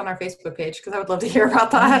case on our Facebook page because I would love to hear about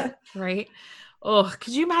that. Right. Oh,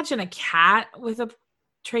 could you imagine a cat with a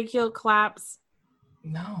tracheal collapse?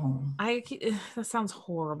 No. That sounds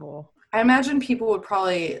horrible. I imagine people would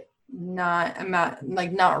probably not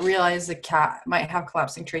realize the cat might have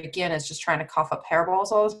collapsing trachea and is just trying to cough up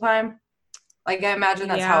hairballs all the time. Like I imagine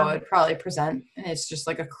that's how it would probably present, and it's just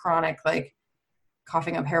like a chronic like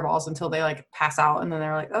coughing up hairballs until they like pass out, and then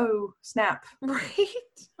they're like, oh snap. Right.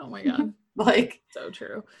 Oh my God. Like so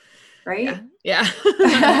true. Right.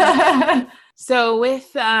 Yeah. So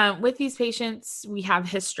with these patients, we have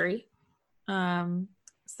history.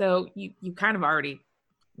 So you kind of already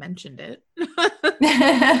mentioned it.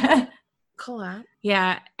 Collapse.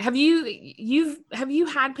 Yeah. Have you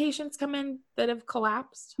had patients come in that have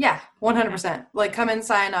collapsed? Yeah, 100%. Like come in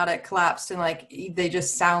cyanotic, collapsed, and like they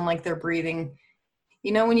just sound like they're breathing.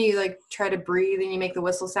 You know when you like try to breathe and you make the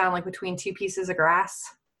whistle sound like between two pieces of grass?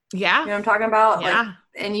 Yeah. You know what I'm talking about? Yeah. Like,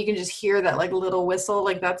 and you can just hear that like little whistle.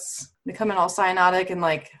 Like they come in all cyanotic and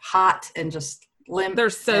like hot and just limp. They're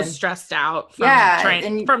so stressed out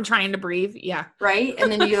from trying to breathe. Yeah. Right.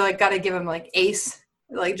 And then you like got to give them like ACE,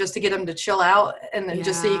 like just to get them to chill out, and then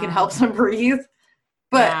just so you can help them breathe.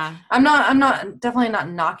 But I'm definitely not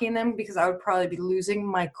knocking them because I would probably be losing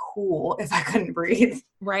my cool if I couldn't breathe.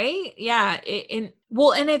 Right. Yeah. And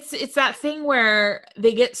it's that thing where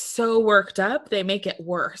they get so worked up, they make it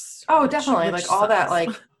worse. Oh, definitely. Like all that like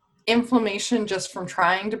inflammation just from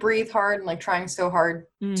trying to breathe hard and like trying so hard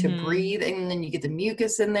to breathe. And then you get the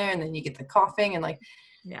mucus in there, and then you get the coughing, and like,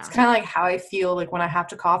 it's kind of like how I feel like when I have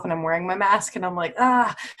to cough and I'm wearing my mask and I'm like,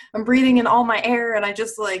 I'm breathing in all my air and I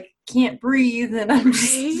just like can't breathe, and I'm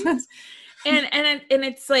just and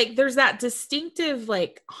it's like there's that distinctive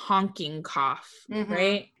like honking cough,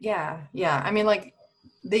 right? Yeah. I mean, like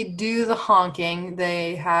they do the honking,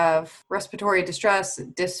 they have respiratory distress,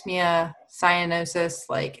 dyspnea, cyanosis,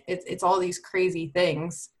 like it's all these crazy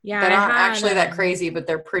things that aren't actually that crazy, but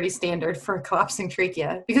they're pretty standard for collapsing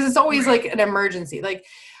trachea because it's always like an emergency. Like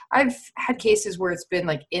I've had cases where it's been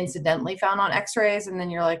like incidentally found on x-rays, and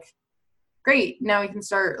then you're like, great, now we can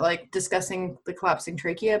start like discussing the collapsing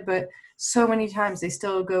trachea, but so many times they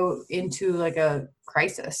still go into like a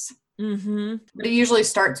crisis. But it usually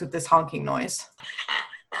starts with this honking noise.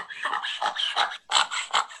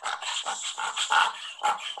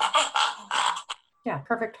 Yeah,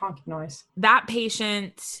 perfect honking noise. That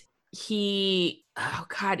patient, he's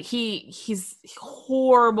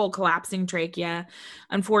horrible collapsing trachea.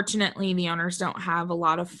 Unfortunately, the owners don't have a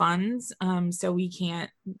lot of funds. So we can't,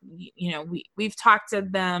 we've talked to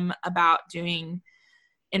them about doing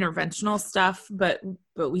interventional stuff, but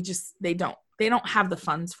they don't have the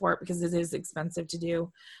funds for it because it is expensive to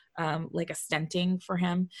do, like a stenting for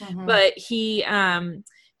him. But he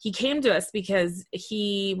came to us because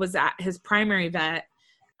he was at his primary vet.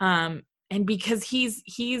 And because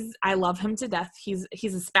I love him to death. He's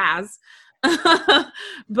a spaz,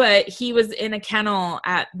 but he was in a kennel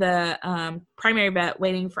at the primary vet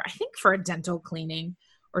waiting for a dental cleaning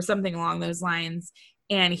or something along those lines.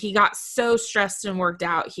 And he got so stressed and worked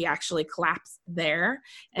out, he actually collapsed there,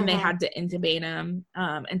 and they had to intubate him.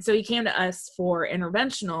 And so he came to us for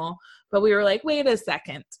interventional, but we were like, wait a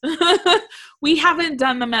second. We haven't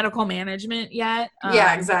done the medical management yet.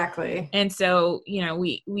 Yeah, exactly. And so, you know,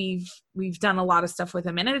 we've done a lot of stuff with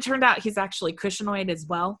him, and it turned out he's actually Cushingoid as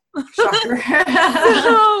well. Shocker.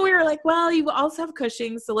 So we were like, well, you also have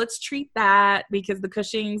Cushing's, so let's treat that, because the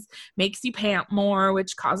Cushing's makes you pant more,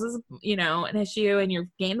 which causes, you know, an issue, and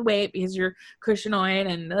you've gained weight because you're Cushingoid,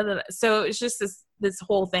 and blah, blah, blah. So it's just this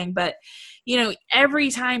whole thing. But, you know,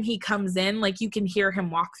 every time he comes in, like, you can hear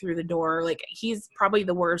him walk through the door. Like, he's probably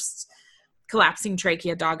the worst collapsing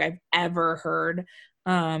trachea dog I've ever heard.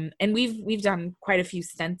 And we've done quite a few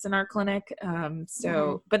stents in our clinic.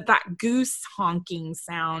 But that goose honking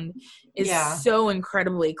sound is so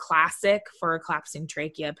incredibly classic for a collapsing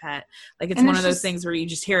trachea pet. Like, it's one of those things where you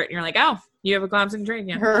just hear it and you're like, oh, you have a collapsing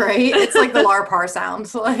trachea. Right. It's like the LARPAR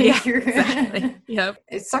sound. Like, exactly. Yep.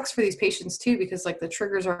 It sucks for these patients too, because like the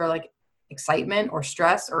triggers are like excitement or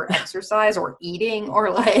stress or exercise or eating or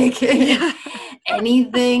like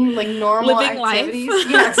anything, like normal living activities. Life.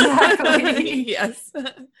 Yeah, exactly. Yes.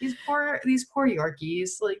 These poor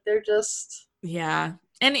Yorkies, like they're just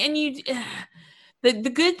and you the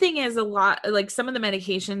good thing is, a lot, like some of the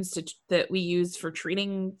medications that we use for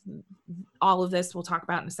treating all of this, we'll talk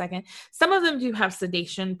about in a second. Some of them do have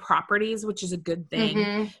sedation properties, which is a good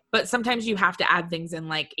thing. But sometimes you have to add things in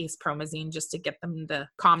like acepromazine just to get them to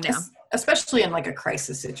calm down. Especially in like a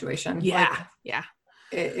crisis situation. Yeah. Like, yeah.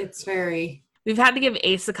 It's very... We've had to give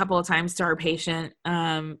ACE a couple of times to our patient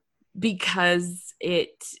because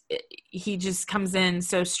he just comes in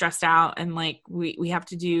so stressed out, and like we have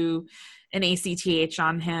to do an ACTH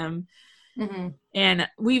on him. And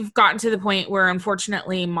we've gotten to the point where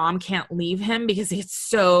unfortunately mom can't leave him because he's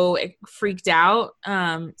so freaked out.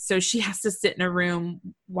 So she has to sit in a room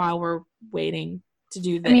while we're waiting to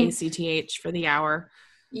do the ACTH for the hour.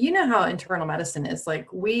 You know how internal medicine is. Like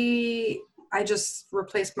I just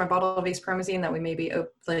replaced my bottle of acepromazine that we maybe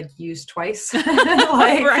used twice,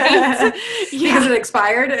 like, because it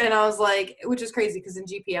expired. And I was like, which is crazy because in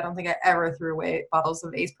GP, I don't think I ever threw away bottles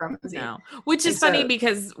of acepromazine. No, which is funny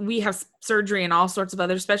because we have surgery and all sorts of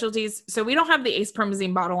other specialties. So we don't have the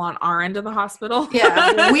acepromazine bottle on our end of the hospital.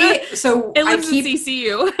 Yeah. It lives in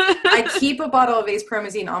CCU. I keep a bottle of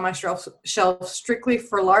acepromazine on my shelf strictly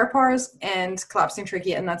for LARPARs and collapsing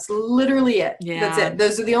trachea. And that's literally it. Yeah. That's it.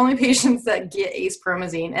 Those are the only patients that get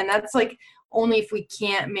acepromazine, and that's like only if we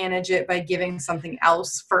can't manage it by giving something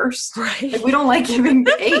else first. Right. Like, we don't like giving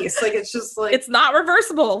the ACE. Like, it's just like, it's not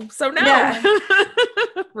reversible, so no. Yeah.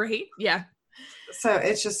 Right. Yeah. So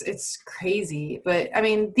it's crazy. But I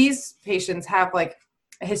mean, these patients have like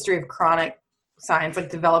a history of chronic signs, like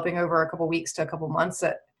developing over a couple weeks to a couple months,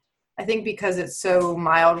 that I think because it's so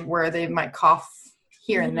mild where they might cough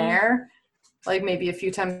here and there, like maybe a few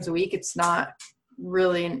times a week, it's not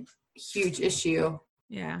really an huge issue.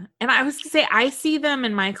 Yeah. And I was going to say, I see them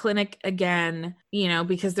in my clinic again, you know,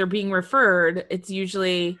 because they're being referred. It's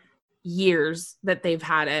usually years that they've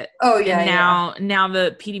had it. Oh yeah. And now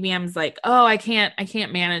the PDBM's like, oh, I can't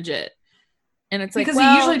manage it. And it's because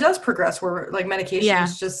like, it usually does progress where like medication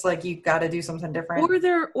is just like, you got to do something different.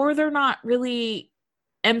 Or they're not really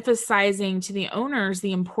emphasizing to the owners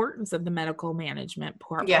the importance of the medical management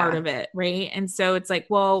part of it. Right. And so it's like,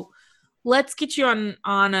 well, let's get you on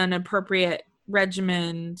an appropriate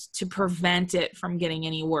regimen to prevent it from getting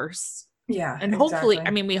any worse. Yeah. And hopefully,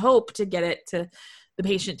 I mean, we hope to get it to the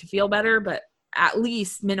patient to feel better, but at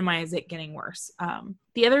least minimize it getting worse.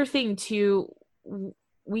 The other thing too,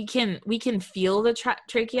 we can feel the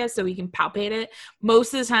trachea, so we can palpate it.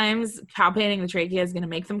 Most of the times palpating the trachea is going to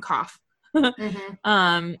make them cough.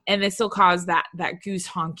 And this will cause that goose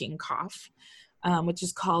honking cough. Which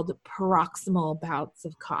is called paroxysmal bouts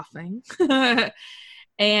of coughing.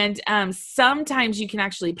 And sometimes you can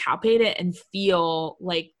actually palpate it and feel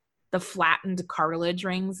like the flattened cartilage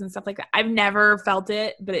rings and stuff like that. I've never felt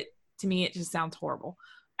it, but to me, it just sounds horrible.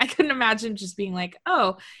 I couldn't imagine just being like,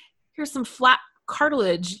 oh, here's some flat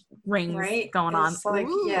cartilage rings going on. Like,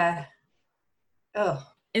 yeah. Oh.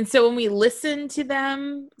 And so when we listen to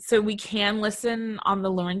them, so we can listen on the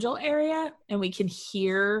laryngeal area and we can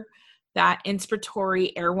hear that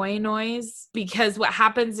inspiratory airway noise, because what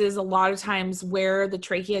happens is a lot of times where the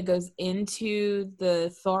trachea goes into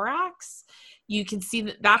the thorax, you can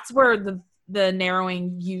see that's where the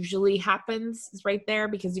narrowing usually happens, is right there,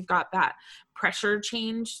 because you've got that pressure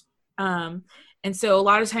change. And so a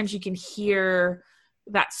lot of times you can hear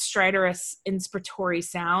that stridorous inspiratory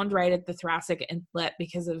sound right at the thoracic inlet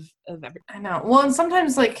because of everything. I know. Well, and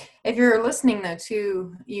sometimes like if you're listening though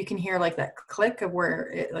too, you can hear like that click of where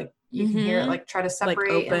it like you can hear it like try to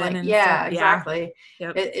separate, like open and yeah, exactly.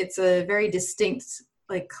 Yep. It's a very distinct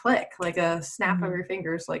like click, like a snap of your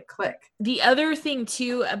fingers, like click. The other thing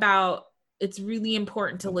too about, it's really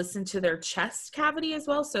important to listen to their chest cavity as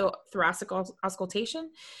well. So thoracic auscultation,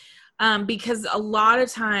 because a lot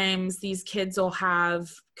of times these kids will have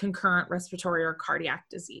concurrent respiratory or cardiac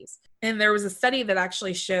disease. And there was a study that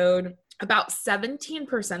actually showed about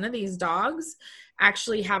 17% of these dogs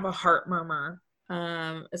actually have a heart murmur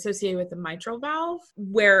associated with the mitral valve,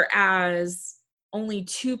 whereas only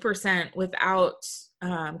 2% without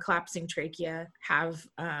collapsing trachea have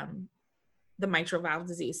the mitral valve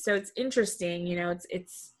disease. So it's interesting,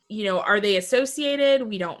 it's are they associated?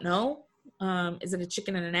 We don't know. Is it a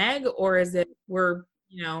chicken and an egg, or is it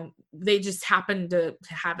they just happen to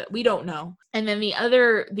have it? We don't know. And then the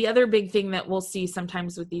other big thing that we'll see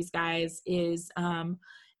sometimes with these guys is an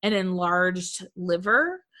enlarged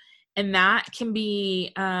liver. And that can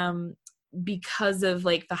be because of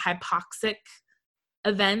like the hypoxic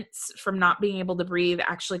events from not being able to breathe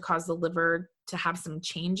actually cause the liver to have some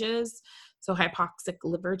changes. So hypoxic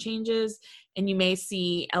liver changes, and you may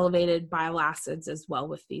see elevated bile acids as well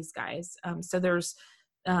with these guys. So there's,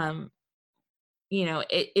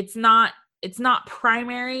 it's not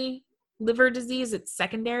primary liver disease, it's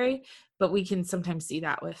secondary, but we can sometimes see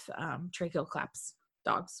that with tracheal collapse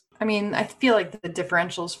dogs. I mean, I feel like the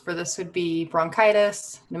differentials for this would be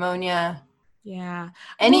bronchitis, pneumonia. Yeah.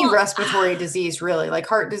 Any respiratory disease, really, like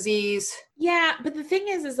heart disease. Yeah, but the thing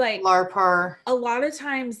is like LARPAR. A lot of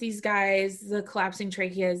times these guys, the collapsing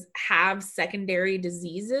tracheas, have secondary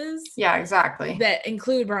diseases. Yeah, exactly. That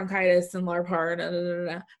include bronchitis and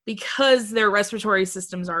LARPAR, because their respiratory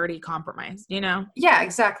system's already compromised, Yeah,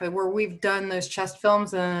 exactly. Where we've done those chest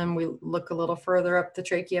films and we look a little further up the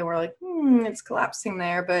trachea and we're like, it's collapsing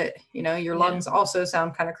there. But, your lungs also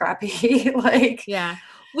sound kind of crappy. Yeah.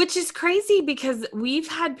 Which is crazy because we've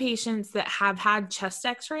had patients that have had chest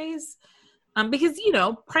x-rays because,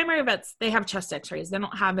 primary vets, they have chest x-rays. They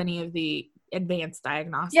don't have any of the advanced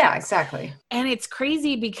diagnostics. Yeah, exactly. And it's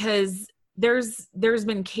crazy because there's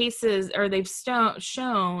been cases, or they've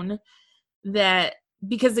shown that,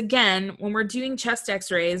 because again, when we're doing chest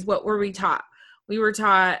x-rays, what were we taught? We were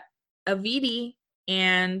taught a VD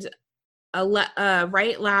and a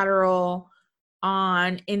right lateral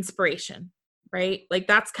on inspiration. Right? Like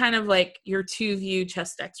that's kind of like your 2-view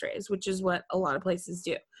chest x-rays, which is what a lot of places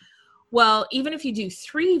do. Well, even if you do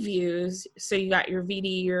 3 views, so you got your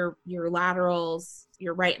VD, your laterals,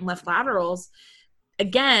 your right and left laterals,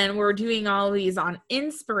 again, we're doing all of these on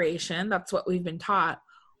inspiration. That's what we've been taught.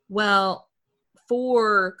 Well,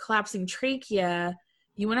 for collapsing trachea,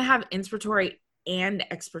 you want to have inspiratory and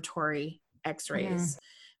expiratory x-rays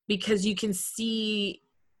because you can see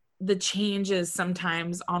the changes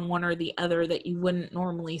sometimes on one or the other that you wouldn't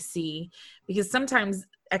normally see, because sometimes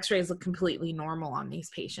x-rays look completely normal on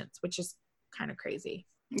these patients, which is kind of crazy.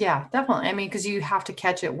 Yeah, definitely. I mean, because you have to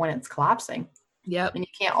catch it when it's collapsing. Yep. And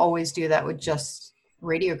you can't always do that with just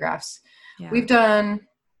radiographs. Yeah. We've done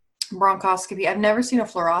bronchoscopy. I've never seen a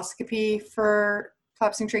fluoroscopy for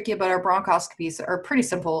collapsing trachea, but our bronchoscopies are pretty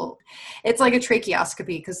simple. It's like a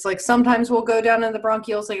tracheoscopy because like sometimes we'll go down in the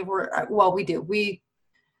bronchioles, like if we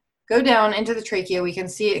go down into the trachea, we can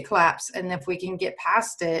see it collapse. And if we can get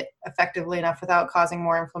past it effectively enough without causing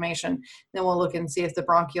more inflammation, then we'll look and see if the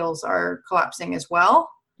bronchioles are collapsing as well.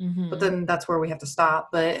 But then that's where we have to stop.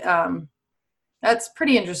 But that's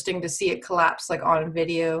pretty interesting to see it collapse like on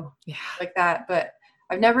video like that. But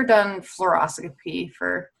I've never done fluoroscopy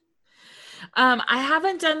for... I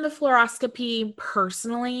haven't done the fluoroscopy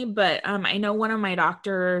personally, but I know one of my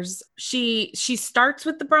doctors, she starts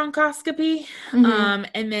with the bronchoscopy.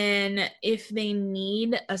 And then if they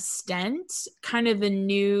need a stent, kind of the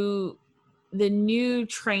new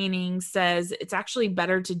training says it's actually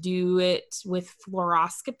better to do it with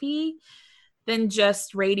fluoroscopy than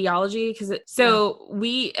just radiology.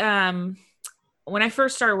 We when I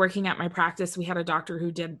first started working at my practice, we had a doctor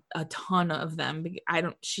who did a ton of them.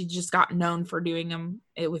 She just got known for doing them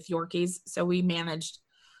with Yorkies. So we managed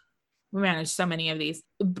so many of these.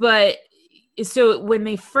 But so when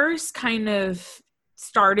they first kind of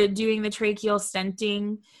started doing the tracheal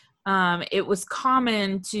stenting, it was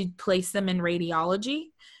common to place them in radiology.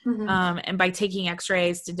 And by taking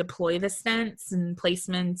x-rays to deploy the stents and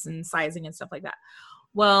placements and sizing and stuff like that.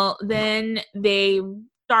 Well, then they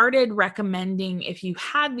started recommending, if you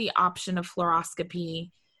had the option of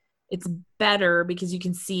fluoroscopy, it's better because you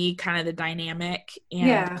can see kind of the dynamic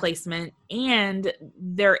and placement, and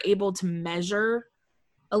they're able to measure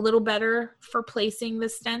a little better for placing the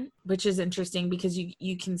stent, which is interesting because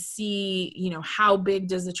you can see, how big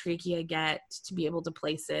does the trachea get to be able to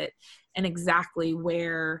place it, and exactly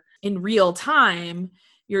where in real time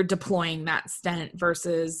you're deploying that stent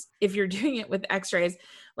versus if you're doing it with x-rays.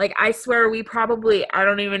 Like I swear we probably, I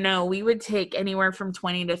don't even know, we would take anywhere from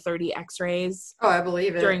 20 to 30 x-rays Oh, I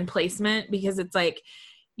believe it. during placement, because it's like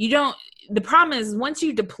the problem is once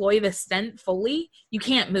you deploy the stent fully, you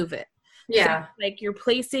can't move it. Yeah. So, like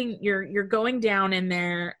you're going down in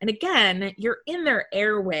there, and again, you're in their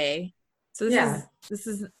airway. So this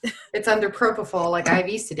is it's under propofol, like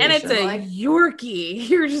IV sedation. And it's a Yorkie.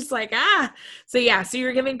 You're just like, So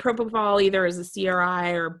you're giving propofol either as a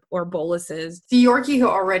CRI or boluses. The Yorkie who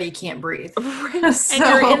already can't breathe. And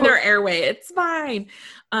you're in their airway. It's fine.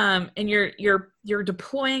 And you're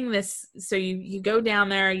deploying this. So you go down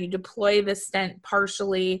there, you deploy the stent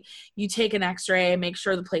partially, you take an x-ray, make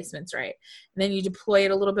sure the placement's right. And then you deploy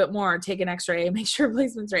it a little bit more, take an x-ray, make sure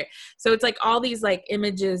placement's right. So it's like all these like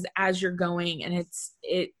images as you're going, and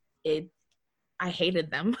I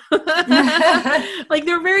hated them. Like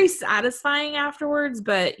they're very satisfying afterwards,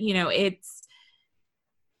 but we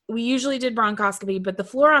usually did bronchoscopy, but the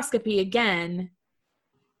fluoroscopy, again,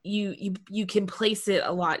 you can place it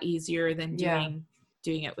a lot easier than doing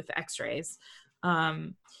it with x-rays.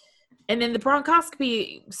 And then the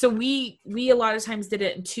bronchoscopy, so we a lot of times did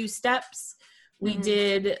it in 2 steps. We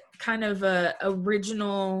did kind of a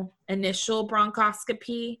original initial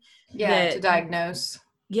bronchoscopy. To diagnose.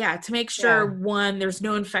 Yeah, to make sure, one, there's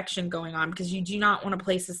no infection going on, because you do not want to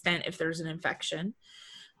place a stent if there's an infection.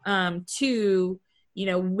 2,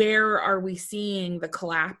 where are we seeing the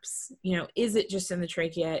collapse? Is it just in the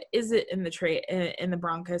trachea? Is it in the in the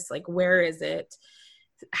bronchus? Like, where is it?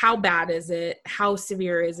 How bad is it? How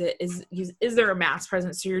severe is it? Is there a mass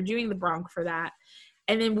present? So you're doing the bronch for that.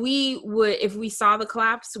 And then if we saw the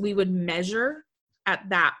collapse, we would measure at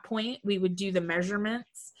that point. We would do the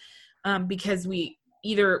measurements because we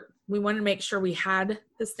wanted to make sure we had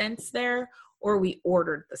the stents there, or we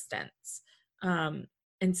ordered the stents.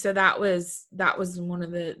 And so that was one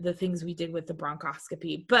of the things we did with the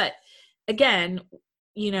bronchoscopy. But again,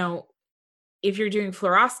 if you're doing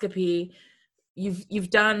fluoroscopy, you've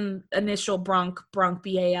done initial bronch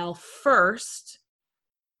BAL first,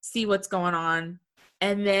 see what's going on,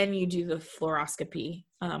 and then you do the fluoroscopy.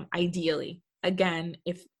 Ideally, again,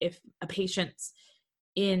 if a patient's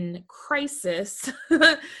in crisis,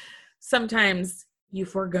 sometimes you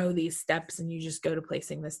forego these steps and you just go to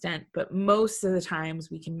placing the stent. But most of the times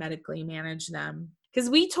we can medically manage them, because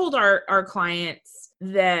we told our clients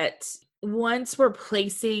that once we're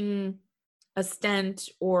placing a stent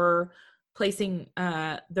or placing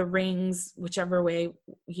the rings, whichever way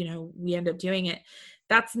we end up doing it,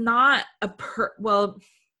 that's not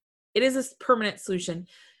it is a permanent solution,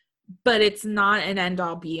 but it's not an end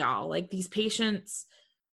all be all. Like, these patients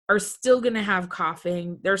are still going to have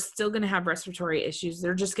coughing. They're still going to have respiratory issues.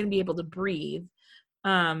 They're just going to be able to breathe.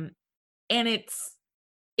 And it's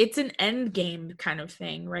an end game kind of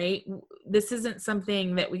thing, right? This isn't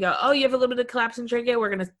something that we go, oh, you have a little bit of collapse in trachea,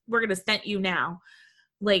 we're going to stent you now.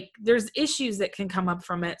 Like, there's issues that can come up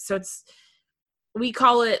from it. So we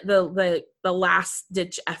call it the last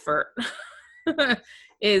ditch effort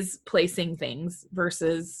is placing things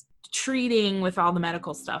versus treating with all the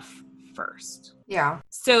medical stuff first. Yeah.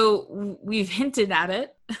 So we've hinted at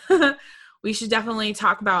it. We should definitely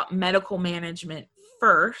talk about medical management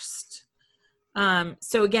first.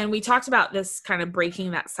 So again, we talked about this kind of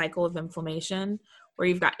breaking that cycle of inflammation, where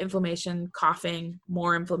you've got inflammation, coughing,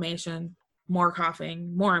 more inflammation, more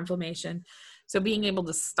coughing, more inflammation. So being able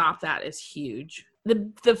to stop that is huge.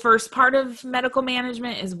 The first part of medical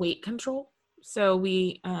management is weight control. So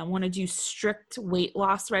we want to do strict weight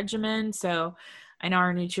loss regimen. So I know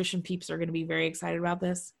our nutrition peeps are going to be very excited about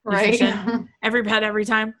this. Right. Every pet, every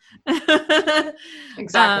time.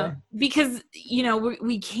 Exactly. Because,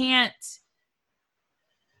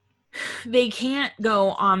 they can't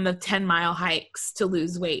go on the 10-mile hikes to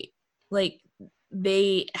lose weight. Like,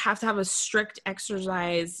 they have to have a strict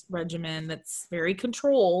exercise regimen that's very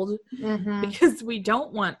controlled, because we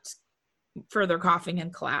don't want further coughing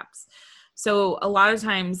and collapse. So a lot of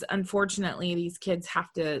times, unfortunately, these kids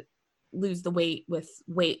have to lose the weight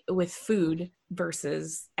with food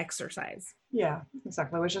versus exercise. Yeah,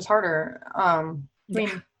 exactly. Which is harder.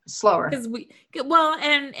 Slower. Because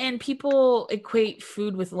and people equate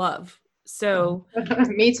food with love. So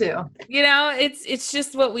me too. It's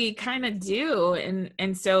just what we kind of do,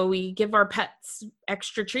 and so we give our pets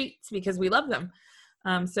extra treats because we love them.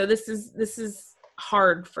 So this is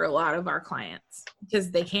hard for a lot of our clients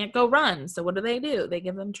because they can't go run. So what do? They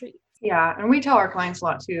give them treats. Yeah, and we tell our clients a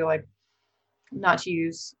lot too, like, not to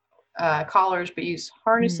use collars, but use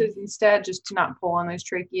harnesses instead, just to not pull on those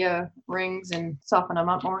trachea rings and soften them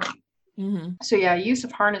up more. Mm-hmm. So yeah, use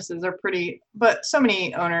of harnesses are pretty, but so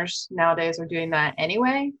many owners nowadays are doing that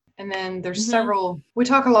anyway. And then there's Mm-hmm. several, we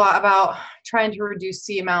talk a lot about trying to reduce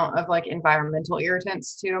the amount of like environmental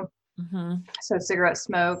irritants too. Mm-hmm. So cigarette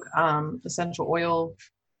smoke, essential oil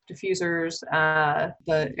diffusers,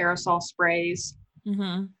 the aerosol sprays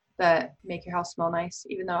Mm-hmm. that make your house smell nice,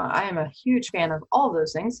 even though I am a huge fan of all of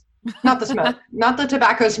those things. Not the smoke, not the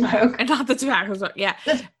tobacco smoke. And not the tobacco smoke. Yeah.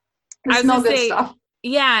 The I was smell gonna good say, stuff.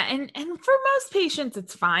 yeah, and for most patients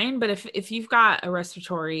it's fine, but if you've got a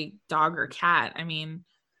respiratory dog or cat, I mean,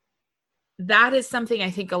 that is something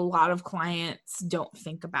I think a lot of clients don't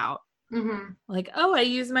think about. Mm-hmm. Like, oh, I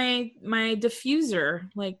use my diffuser.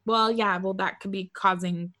 Like, well, yeah, well, that could be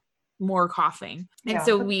causing more coughing. And Yeah.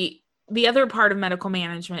 so the other part of medical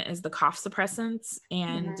management is the cough suppressants.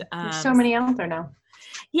 And There's so many out there now.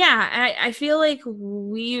 yeah, I feel like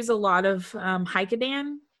we use a lot of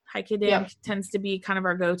Hycodan. Hycodan Yep. tends to be kind of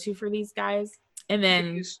our go-to for these guys. And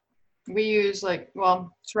then we use like,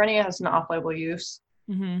 well, Serenia has an off-label use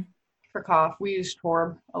mm-hmm. for cough. We use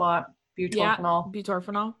Torb a lot, butorphanol. Yeah,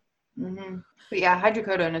 butorphanol. Mm-hmm. But yeah,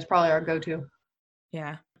 hydrocodone is probably our go-to.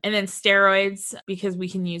 Yeah. And then steroids, because we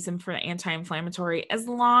can use them for anti-inflammatory as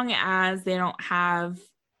long as they don't have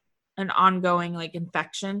an ongoing like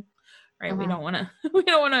infection, right? Mm-hmm. We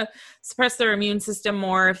don't want to suppress their immune system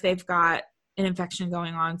more if they've got an infection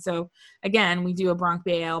going on. So again, we do a bronch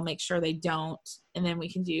BAL, make sure they don't, and then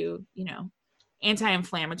we can do,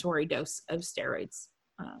 anti-inflammatory dose of steroids.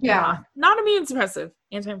 Not immune suppressive,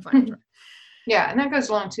 anti-inflammatory. Yeah, and that goes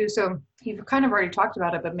along too. So you've kind of already talked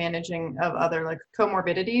about it, but managing of other like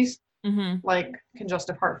comorbidities, mm-hmm. like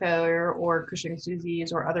congestive heart failure or Cushing's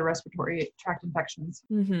disease or other respiratory tract infections.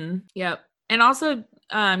 Mm-hmm. Yep. And also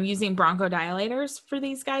using bronchodilators for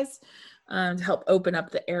these guys to help open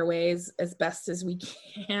up the airways as best as we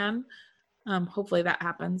can. Hopefully that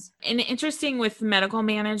happens. And interesting with medical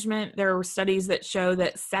management, there were studies that show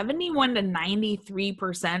that 71 to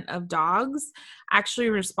 93% of dogs actually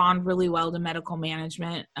respond really well to medical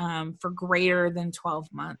management for greater than 12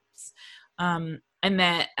 months. And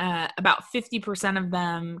that about 50% of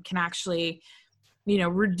them can actually,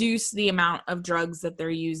 reduce the amount of drugs that they're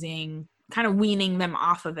using, kind of weaning them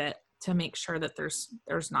off of it to make sure that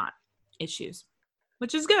there's not issues,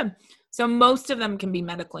 which is good. So most of them can be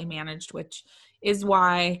medically managed, which is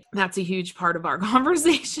why that's a huge part of our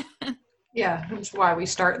conversation. Yeah, that's why we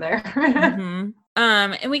start there. mm-hmm.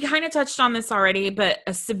 And we kind of touched on this already, but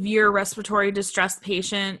a severe respiratory distress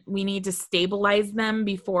patient, we need to stabilize them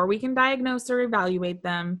before we can diagnose or evaluate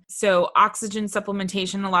them. So oxygen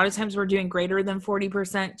supplementation, a lot of times we're doing greater than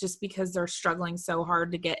 40% just because they're struggling so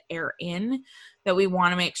hard to get air in, that we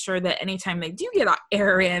want to make sure that anytime they do get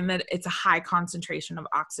air in, that it's a high concentration of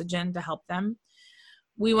oxygen to help them.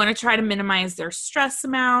 We want to try to minimize their stress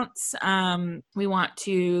amounts. We want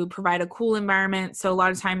to provide a cool environment. So a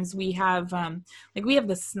lot of times we have,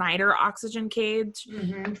 the Snyder oxygen cage.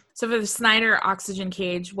 Mm-hmm. So for the Snyder oxygen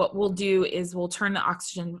cage, what we'll do is we'll turn the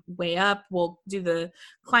oxygen way up. We'll do the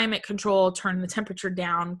climate control, turn the temperature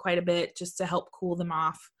down quite a bit just to help cool them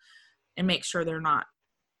off and make sure they're not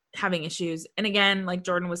having issues. And again, like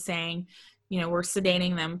Jordan was saying, we're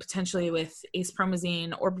sedating them potentially with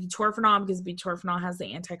acepromazine or butorphanol, because butorphanol has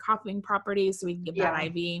the anti-coughing properties, so we can give that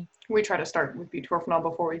IV. We try to start with butorphanol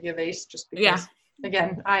before we give ACE, just because,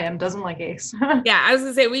 again, doesn't like ACE. Yeah, I was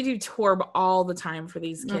gonna say we do Torb all the time for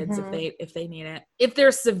these kids if they need it. If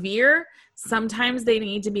they're severe, sometimes they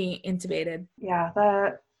need to be intubated. Yeah,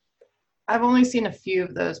 I've only seen a few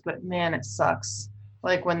of those, but man, it sucks.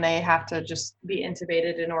 Like when they have to just be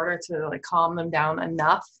intubated in order to like calm them down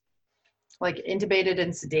enough. Like intubated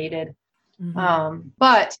and sedated. Mm-hmm.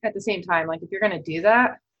 But at the same time, like if you're going to do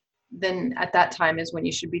that, then at that time is when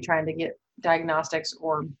you should be trying to get diagnostics,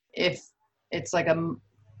 or if it's like a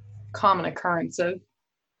common occurrence of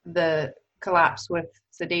the collapse with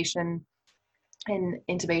sedation and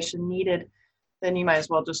intubation needed, then you might as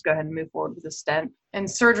well just go ahead and move forward with a stent. And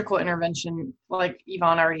surgical intervention, like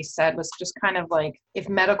Yvonne already said, was just kind of like, if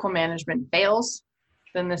medical management fails,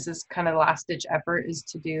 then this is kind of the last ditch effort, is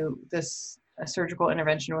to do a surgical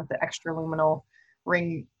intervention with the extraluminal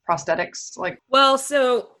ring prosthetics.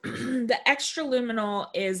 So the extraluminal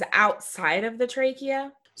is outside of the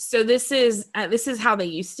trachea. So this is how they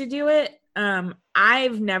used to do it.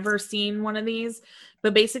 I've never seen one of these,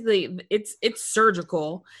 but basically it's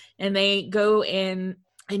surgical, and they go in,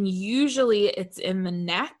 and usually it's in the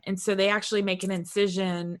neck. And so they actually make an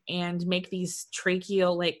incision and make these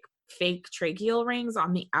fake tracheal rings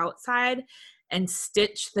on the outside and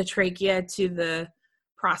stitch the trachea to the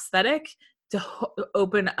prosthetic to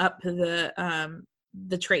open up the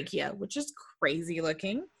trachea, which is crazy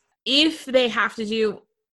looking. If they have to do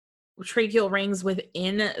tracheal rings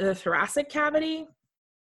within the thoracic cavity,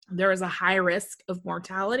 there is a high risk of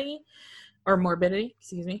mortality or morbidity,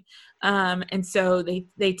 excuse me. And so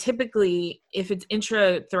they typically, if it's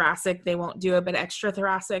intrathoracic, they won't do it, but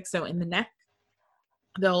extrathoracic, so in the neck,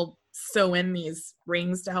 they'll sew in these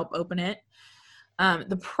rings to help open it.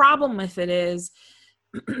 The problem with it is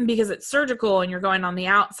because it's surgical and you're going on the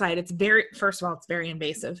outside, it's first of all, it's very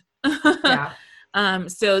invasive. Yeah.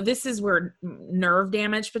 So this is where nerve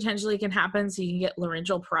damage potentially can happen. So you can get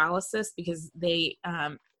laryngeal paralysis because they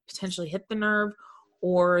potentially hit the nerve,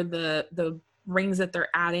 or the rings that they're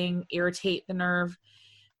adding irritate the nerve.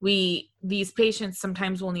 These patients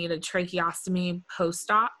sometimes will need a tracheostomy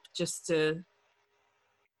post-op just to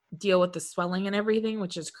deal with the swelling and everything,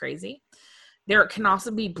 which is crazy. There can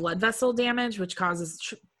also be blood vessel damage, which causes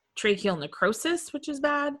tracheal necrosis, which is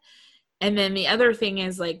bad. And then the other thing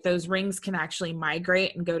is, like, those rings can actually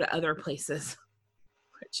migrate and go to other places,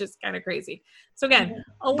 which is kind of crazy. So again,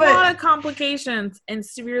 lot of complications and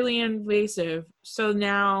severely invasive. So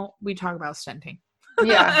now we talk about stenting.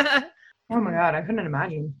 Yeah. Oh my God, I couldn't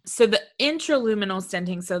imagine. So the intraluminal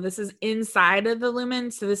stenting, so this is inside of the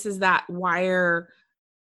lumen. So this is that wire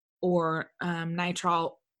or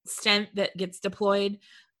nitrile stent that gets deployed.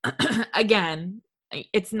 Again,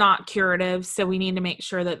 it's not curative, so we need to make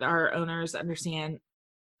sure that our owners understand,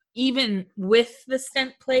 even with the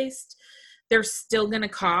stent placed, they're still going to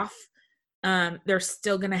cough. They're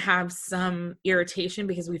still going to have some irritation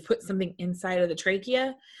because we've put something inside of the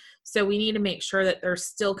trachea. So we need to make sure that they're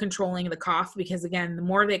still controlling the cough, because again, the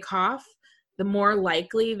more they cough, the more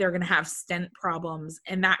likely they're going to have stent problems.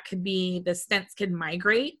 And that could be, the stents can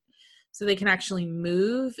migrate, so they can actually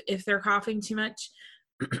move if they're coughing too much.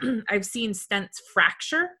 I've seen stents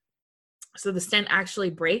fracture. So the stent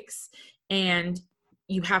actually breaks and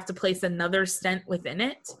you have to place another stent within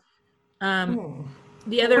it.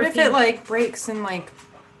 The other what if it like breaks and like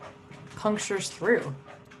punctures through?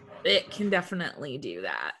 It can definitely do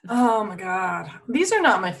that. Oh my God. These are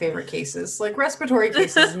not my favorite cases. Like, respiratory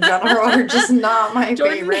cases in general are just not my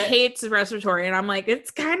Jordan favorite. Jordan hates respiratory, and I'm like,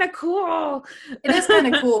 it's kind of cool. It is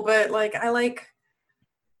kind of cool, but like, I like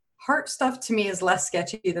heart stuff. To me is less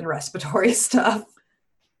sketchy than respiratory stuff.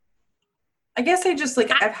 I guess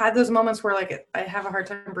I've had those moments where like I have a hard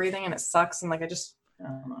time breathing and it sucks, and like I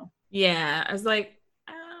don't know. Yeah, I was like,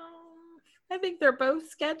 I think they're both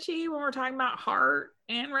sketchy when we're talking about heart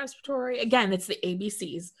and respiratory. Again, it's the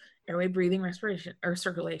ABCs: airway, breathing, respiration, or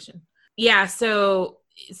circulation. Yeah, so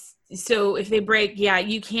if they break, yeah,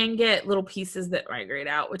 you can get little pieces that migrate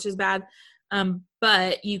out, which is bad.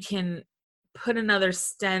 But you can put another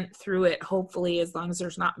stent through it, hopefully, as long as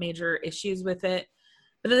there's not major issues with it.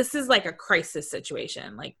 But this is like a crisis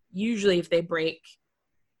situation. Like, usually if they break,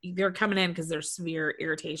 they're coming in because there's severe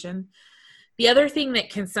irritation. The other thing that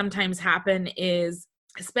can sometimes happen is,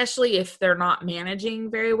 especially if they're not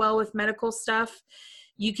managing very well with medical stuff,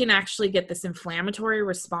 you can actually get this inflammatory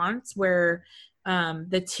response where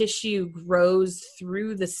the tissue grows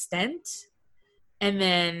through the stent, and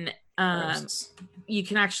then you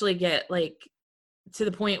can actually get like to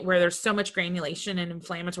the point where there's so much granulation and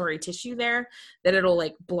inflammatory tissue there that it'll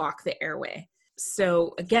like block the airway.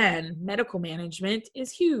 So again, medical management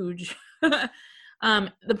is huge.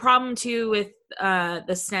 The problem too with the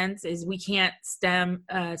stents is we can't stent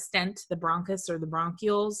the bronchus or the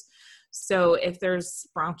bronchioles. So if there's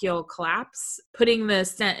bronchial collapse, putting the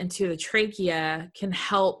stent into the trachea can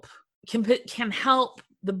help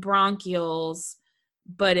the bronchioles,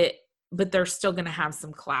 but they're still going to have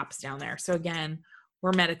some collapse down there. So again,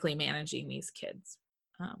 we're medically managing these kids.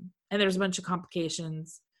 And there's a bunch of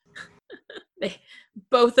complications.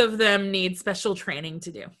 Both of them need special training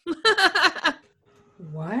to do.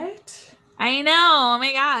 What? I know. Oh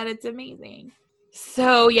my God, it's amazing.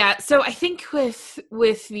 So yeah, so I think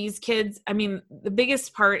with these kids, I mean, the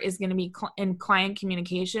biggest part is going to be in client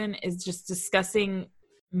communication is just discussing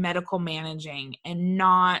medical managing, and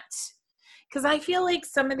not, because I feel like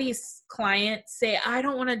some of these clients say, I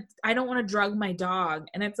don't want to drug my dog.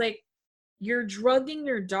 And it's like, you're drugging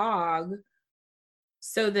your dog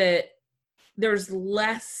so that there's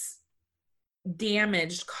less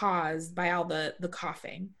damage caused by all the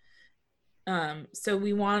coughing. So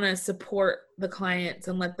we want to support the clients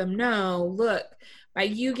and let them know, look, by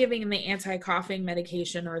you giving the anti-coughing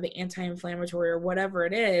medication or the anti-inflammatory or whatever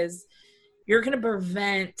it is, you're going to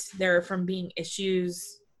prevent there from being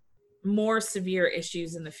issues, more severe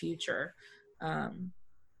issues in the future.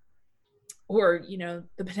 Or,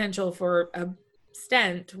 the potential for a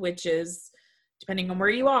stent, which is, depending on where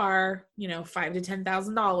you are, $5,000 to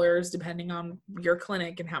 $10,000, depending on your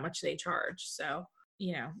clinic and how much they charge. So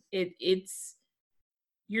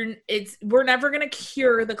we're never going to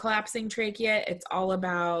cure the collapsing trachea. It's all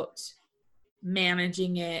about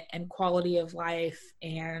managing it and quality of life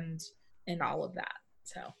and all of that.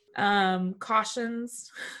 So,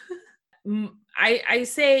 cautions. I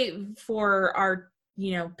say for our,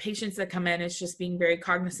 patients that come in, it's just being very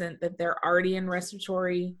cognizant that they're already in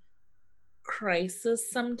respiratory crisis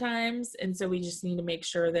sometimes. And so we just need to make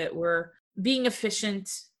sure that we're being efficient,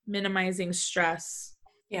 minimizing stress.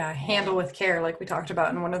 Yeah, handle with care, like we talked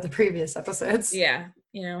about in one of the previous episodes. Yeah,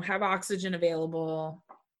 have oxygen available,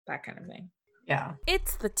 that kind of thing. Yeah.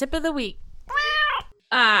 It's the tip of the week.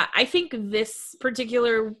 I think this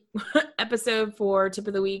particular episode for tip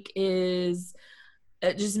of the week is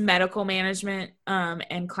just medical management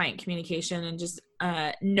and client communication, and just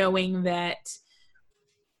knowing that,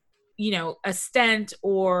 a stent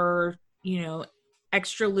or,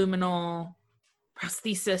 extraluminal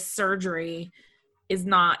prosthesis surgery is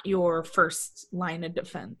not your first line of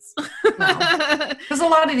defense. No. Because a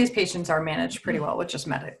lot of these patients are managed pretty well with just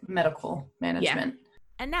medical management. Yeah.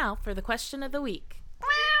 And now for the question of the week.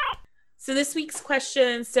 So this week's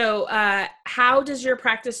question, how does your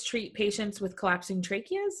practice treat patients with collapsing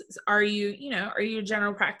tracheas? Are you a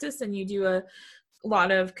general practice and you do a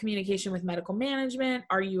lot of communication with medical management?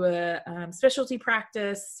 Are you a specialty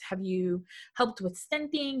practice? Have you helped with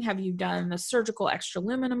stenting? Have you done the surgical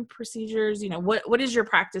extraluminum procedures? What does your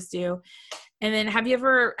practice do? And then have you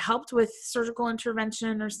ever helped with surgical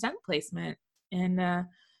intervention or stent placement? And,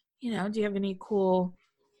 do you have any cool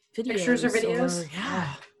videos? Pictures or videos?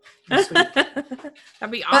 Yeah.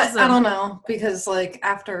 That'd be awesome. But I don't know, because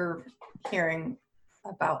after hearing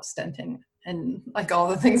about stenting and all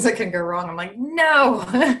the things that can go wrong, I'm like, no.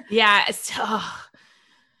 Yeah.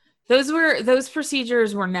 Those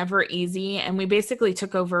procedures were never easy. And we basically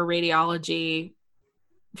took over radiology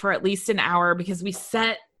for at least an hour because we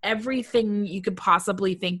set everything you could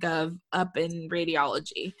possibly think of up in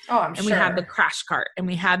radiology. Oh, I'm sure. And we had the crash cart and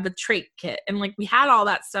we had the trach kit and we had all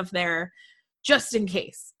that stuff there just in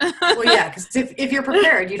case. Well, yeah, because if you're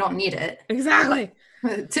prepared, you don't need it. Exactly.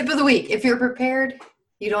 Tip of the week: if you're prepared,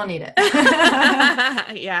 you don't need it.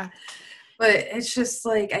 Yeah. But it's just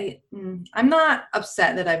I'm not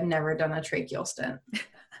upset that I've never done a tracheal stent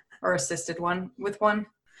or assisted with one.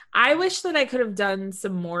 I wish that I could have done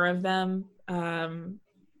some more of them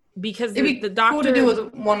because it'd be the doctor cool to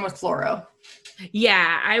do one with fluoro.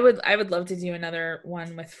 Yeah, I would love to do another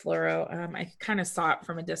one with fluoro. I kind of saw it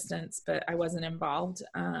from a distance, but I wasn't involved.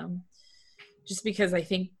 Just because I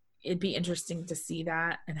think it'd be interesting to see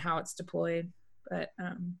that and how it's deployed. But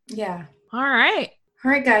yeah. All right,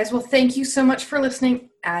 guys. Well, thank you so much for listening,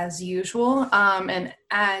 as usual. And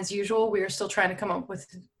as usual, we are still trying to come up with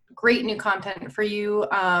great new content for you.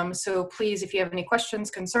 So please, if you have any questions,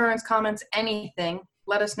 concerns, comments, anything,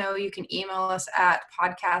 let us know. You can email us at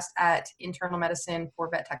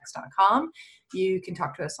podcast@internalmedicineforvettechs.com. You can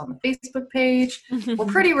talk to us on the Facebook page. We're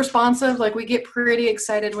pretty responsive. We get pretty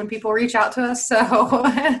excited when people reach out to us. So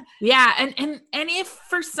yeah. And if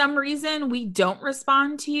for some reason we don't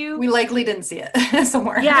respond to you, we likely didn't see it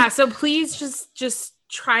somewhere. Yeah. So please just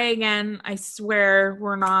try again. I swear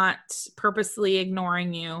we're not purposely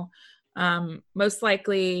ignoring you. Most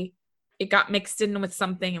likely it got mixed in with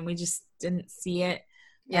something and we just didn't see it.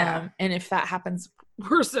 Yeah. And if that happens,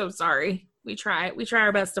 we're so sorry. We try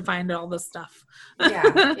our best to find all this stuff.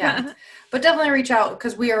 Yeah. But definitely reach out,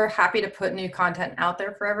 because we are happy to put new content out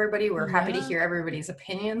there for everybody. We're happy to hear everybody's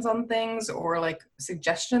opinions on things or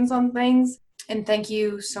suggestions on things. And thank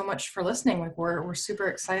you so much for listening. We're super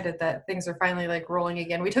excited that things are finally rolling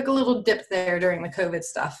again. We took a little dip there during the COVID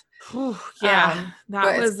stuff. Yeah,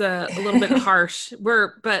 that was a little bit harsh.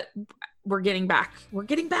 We're getting back. We're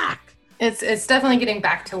getting back. It's definitely getting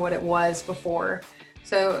back to what it was before.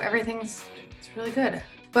 So it's really good.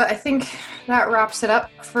 But I think that wraps it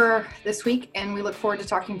up for this week, and we look forward to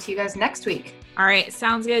talking to you guys next week. All right,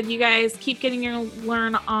 sounds good. You guys keep getting your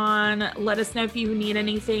learn on. Let us know if you need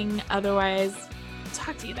anything. Otherwise,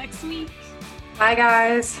 talk to you next week. Bye,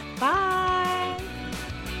 guys. Bye.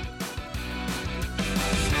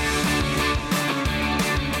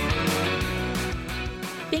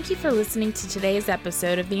 Thank you for listening to today's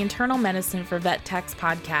episode of the Internal Medicine for Vet Techs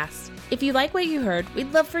podcast. If you like what you heard,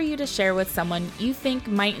 we'd love for you to share with someone you think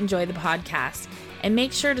might enjoy the podcast. And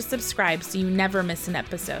make sure to subscribe so you never miss an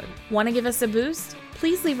episode. Want to give us a boost?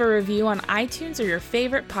 Please leave a review on iTunes or your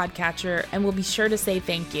favorite podcatcher, and we'll be sure to say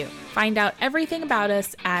thank you. Find out everything about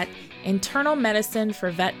us at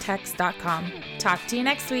internalmedicineforvettechs.com. Talk to you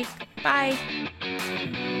next week. Bye.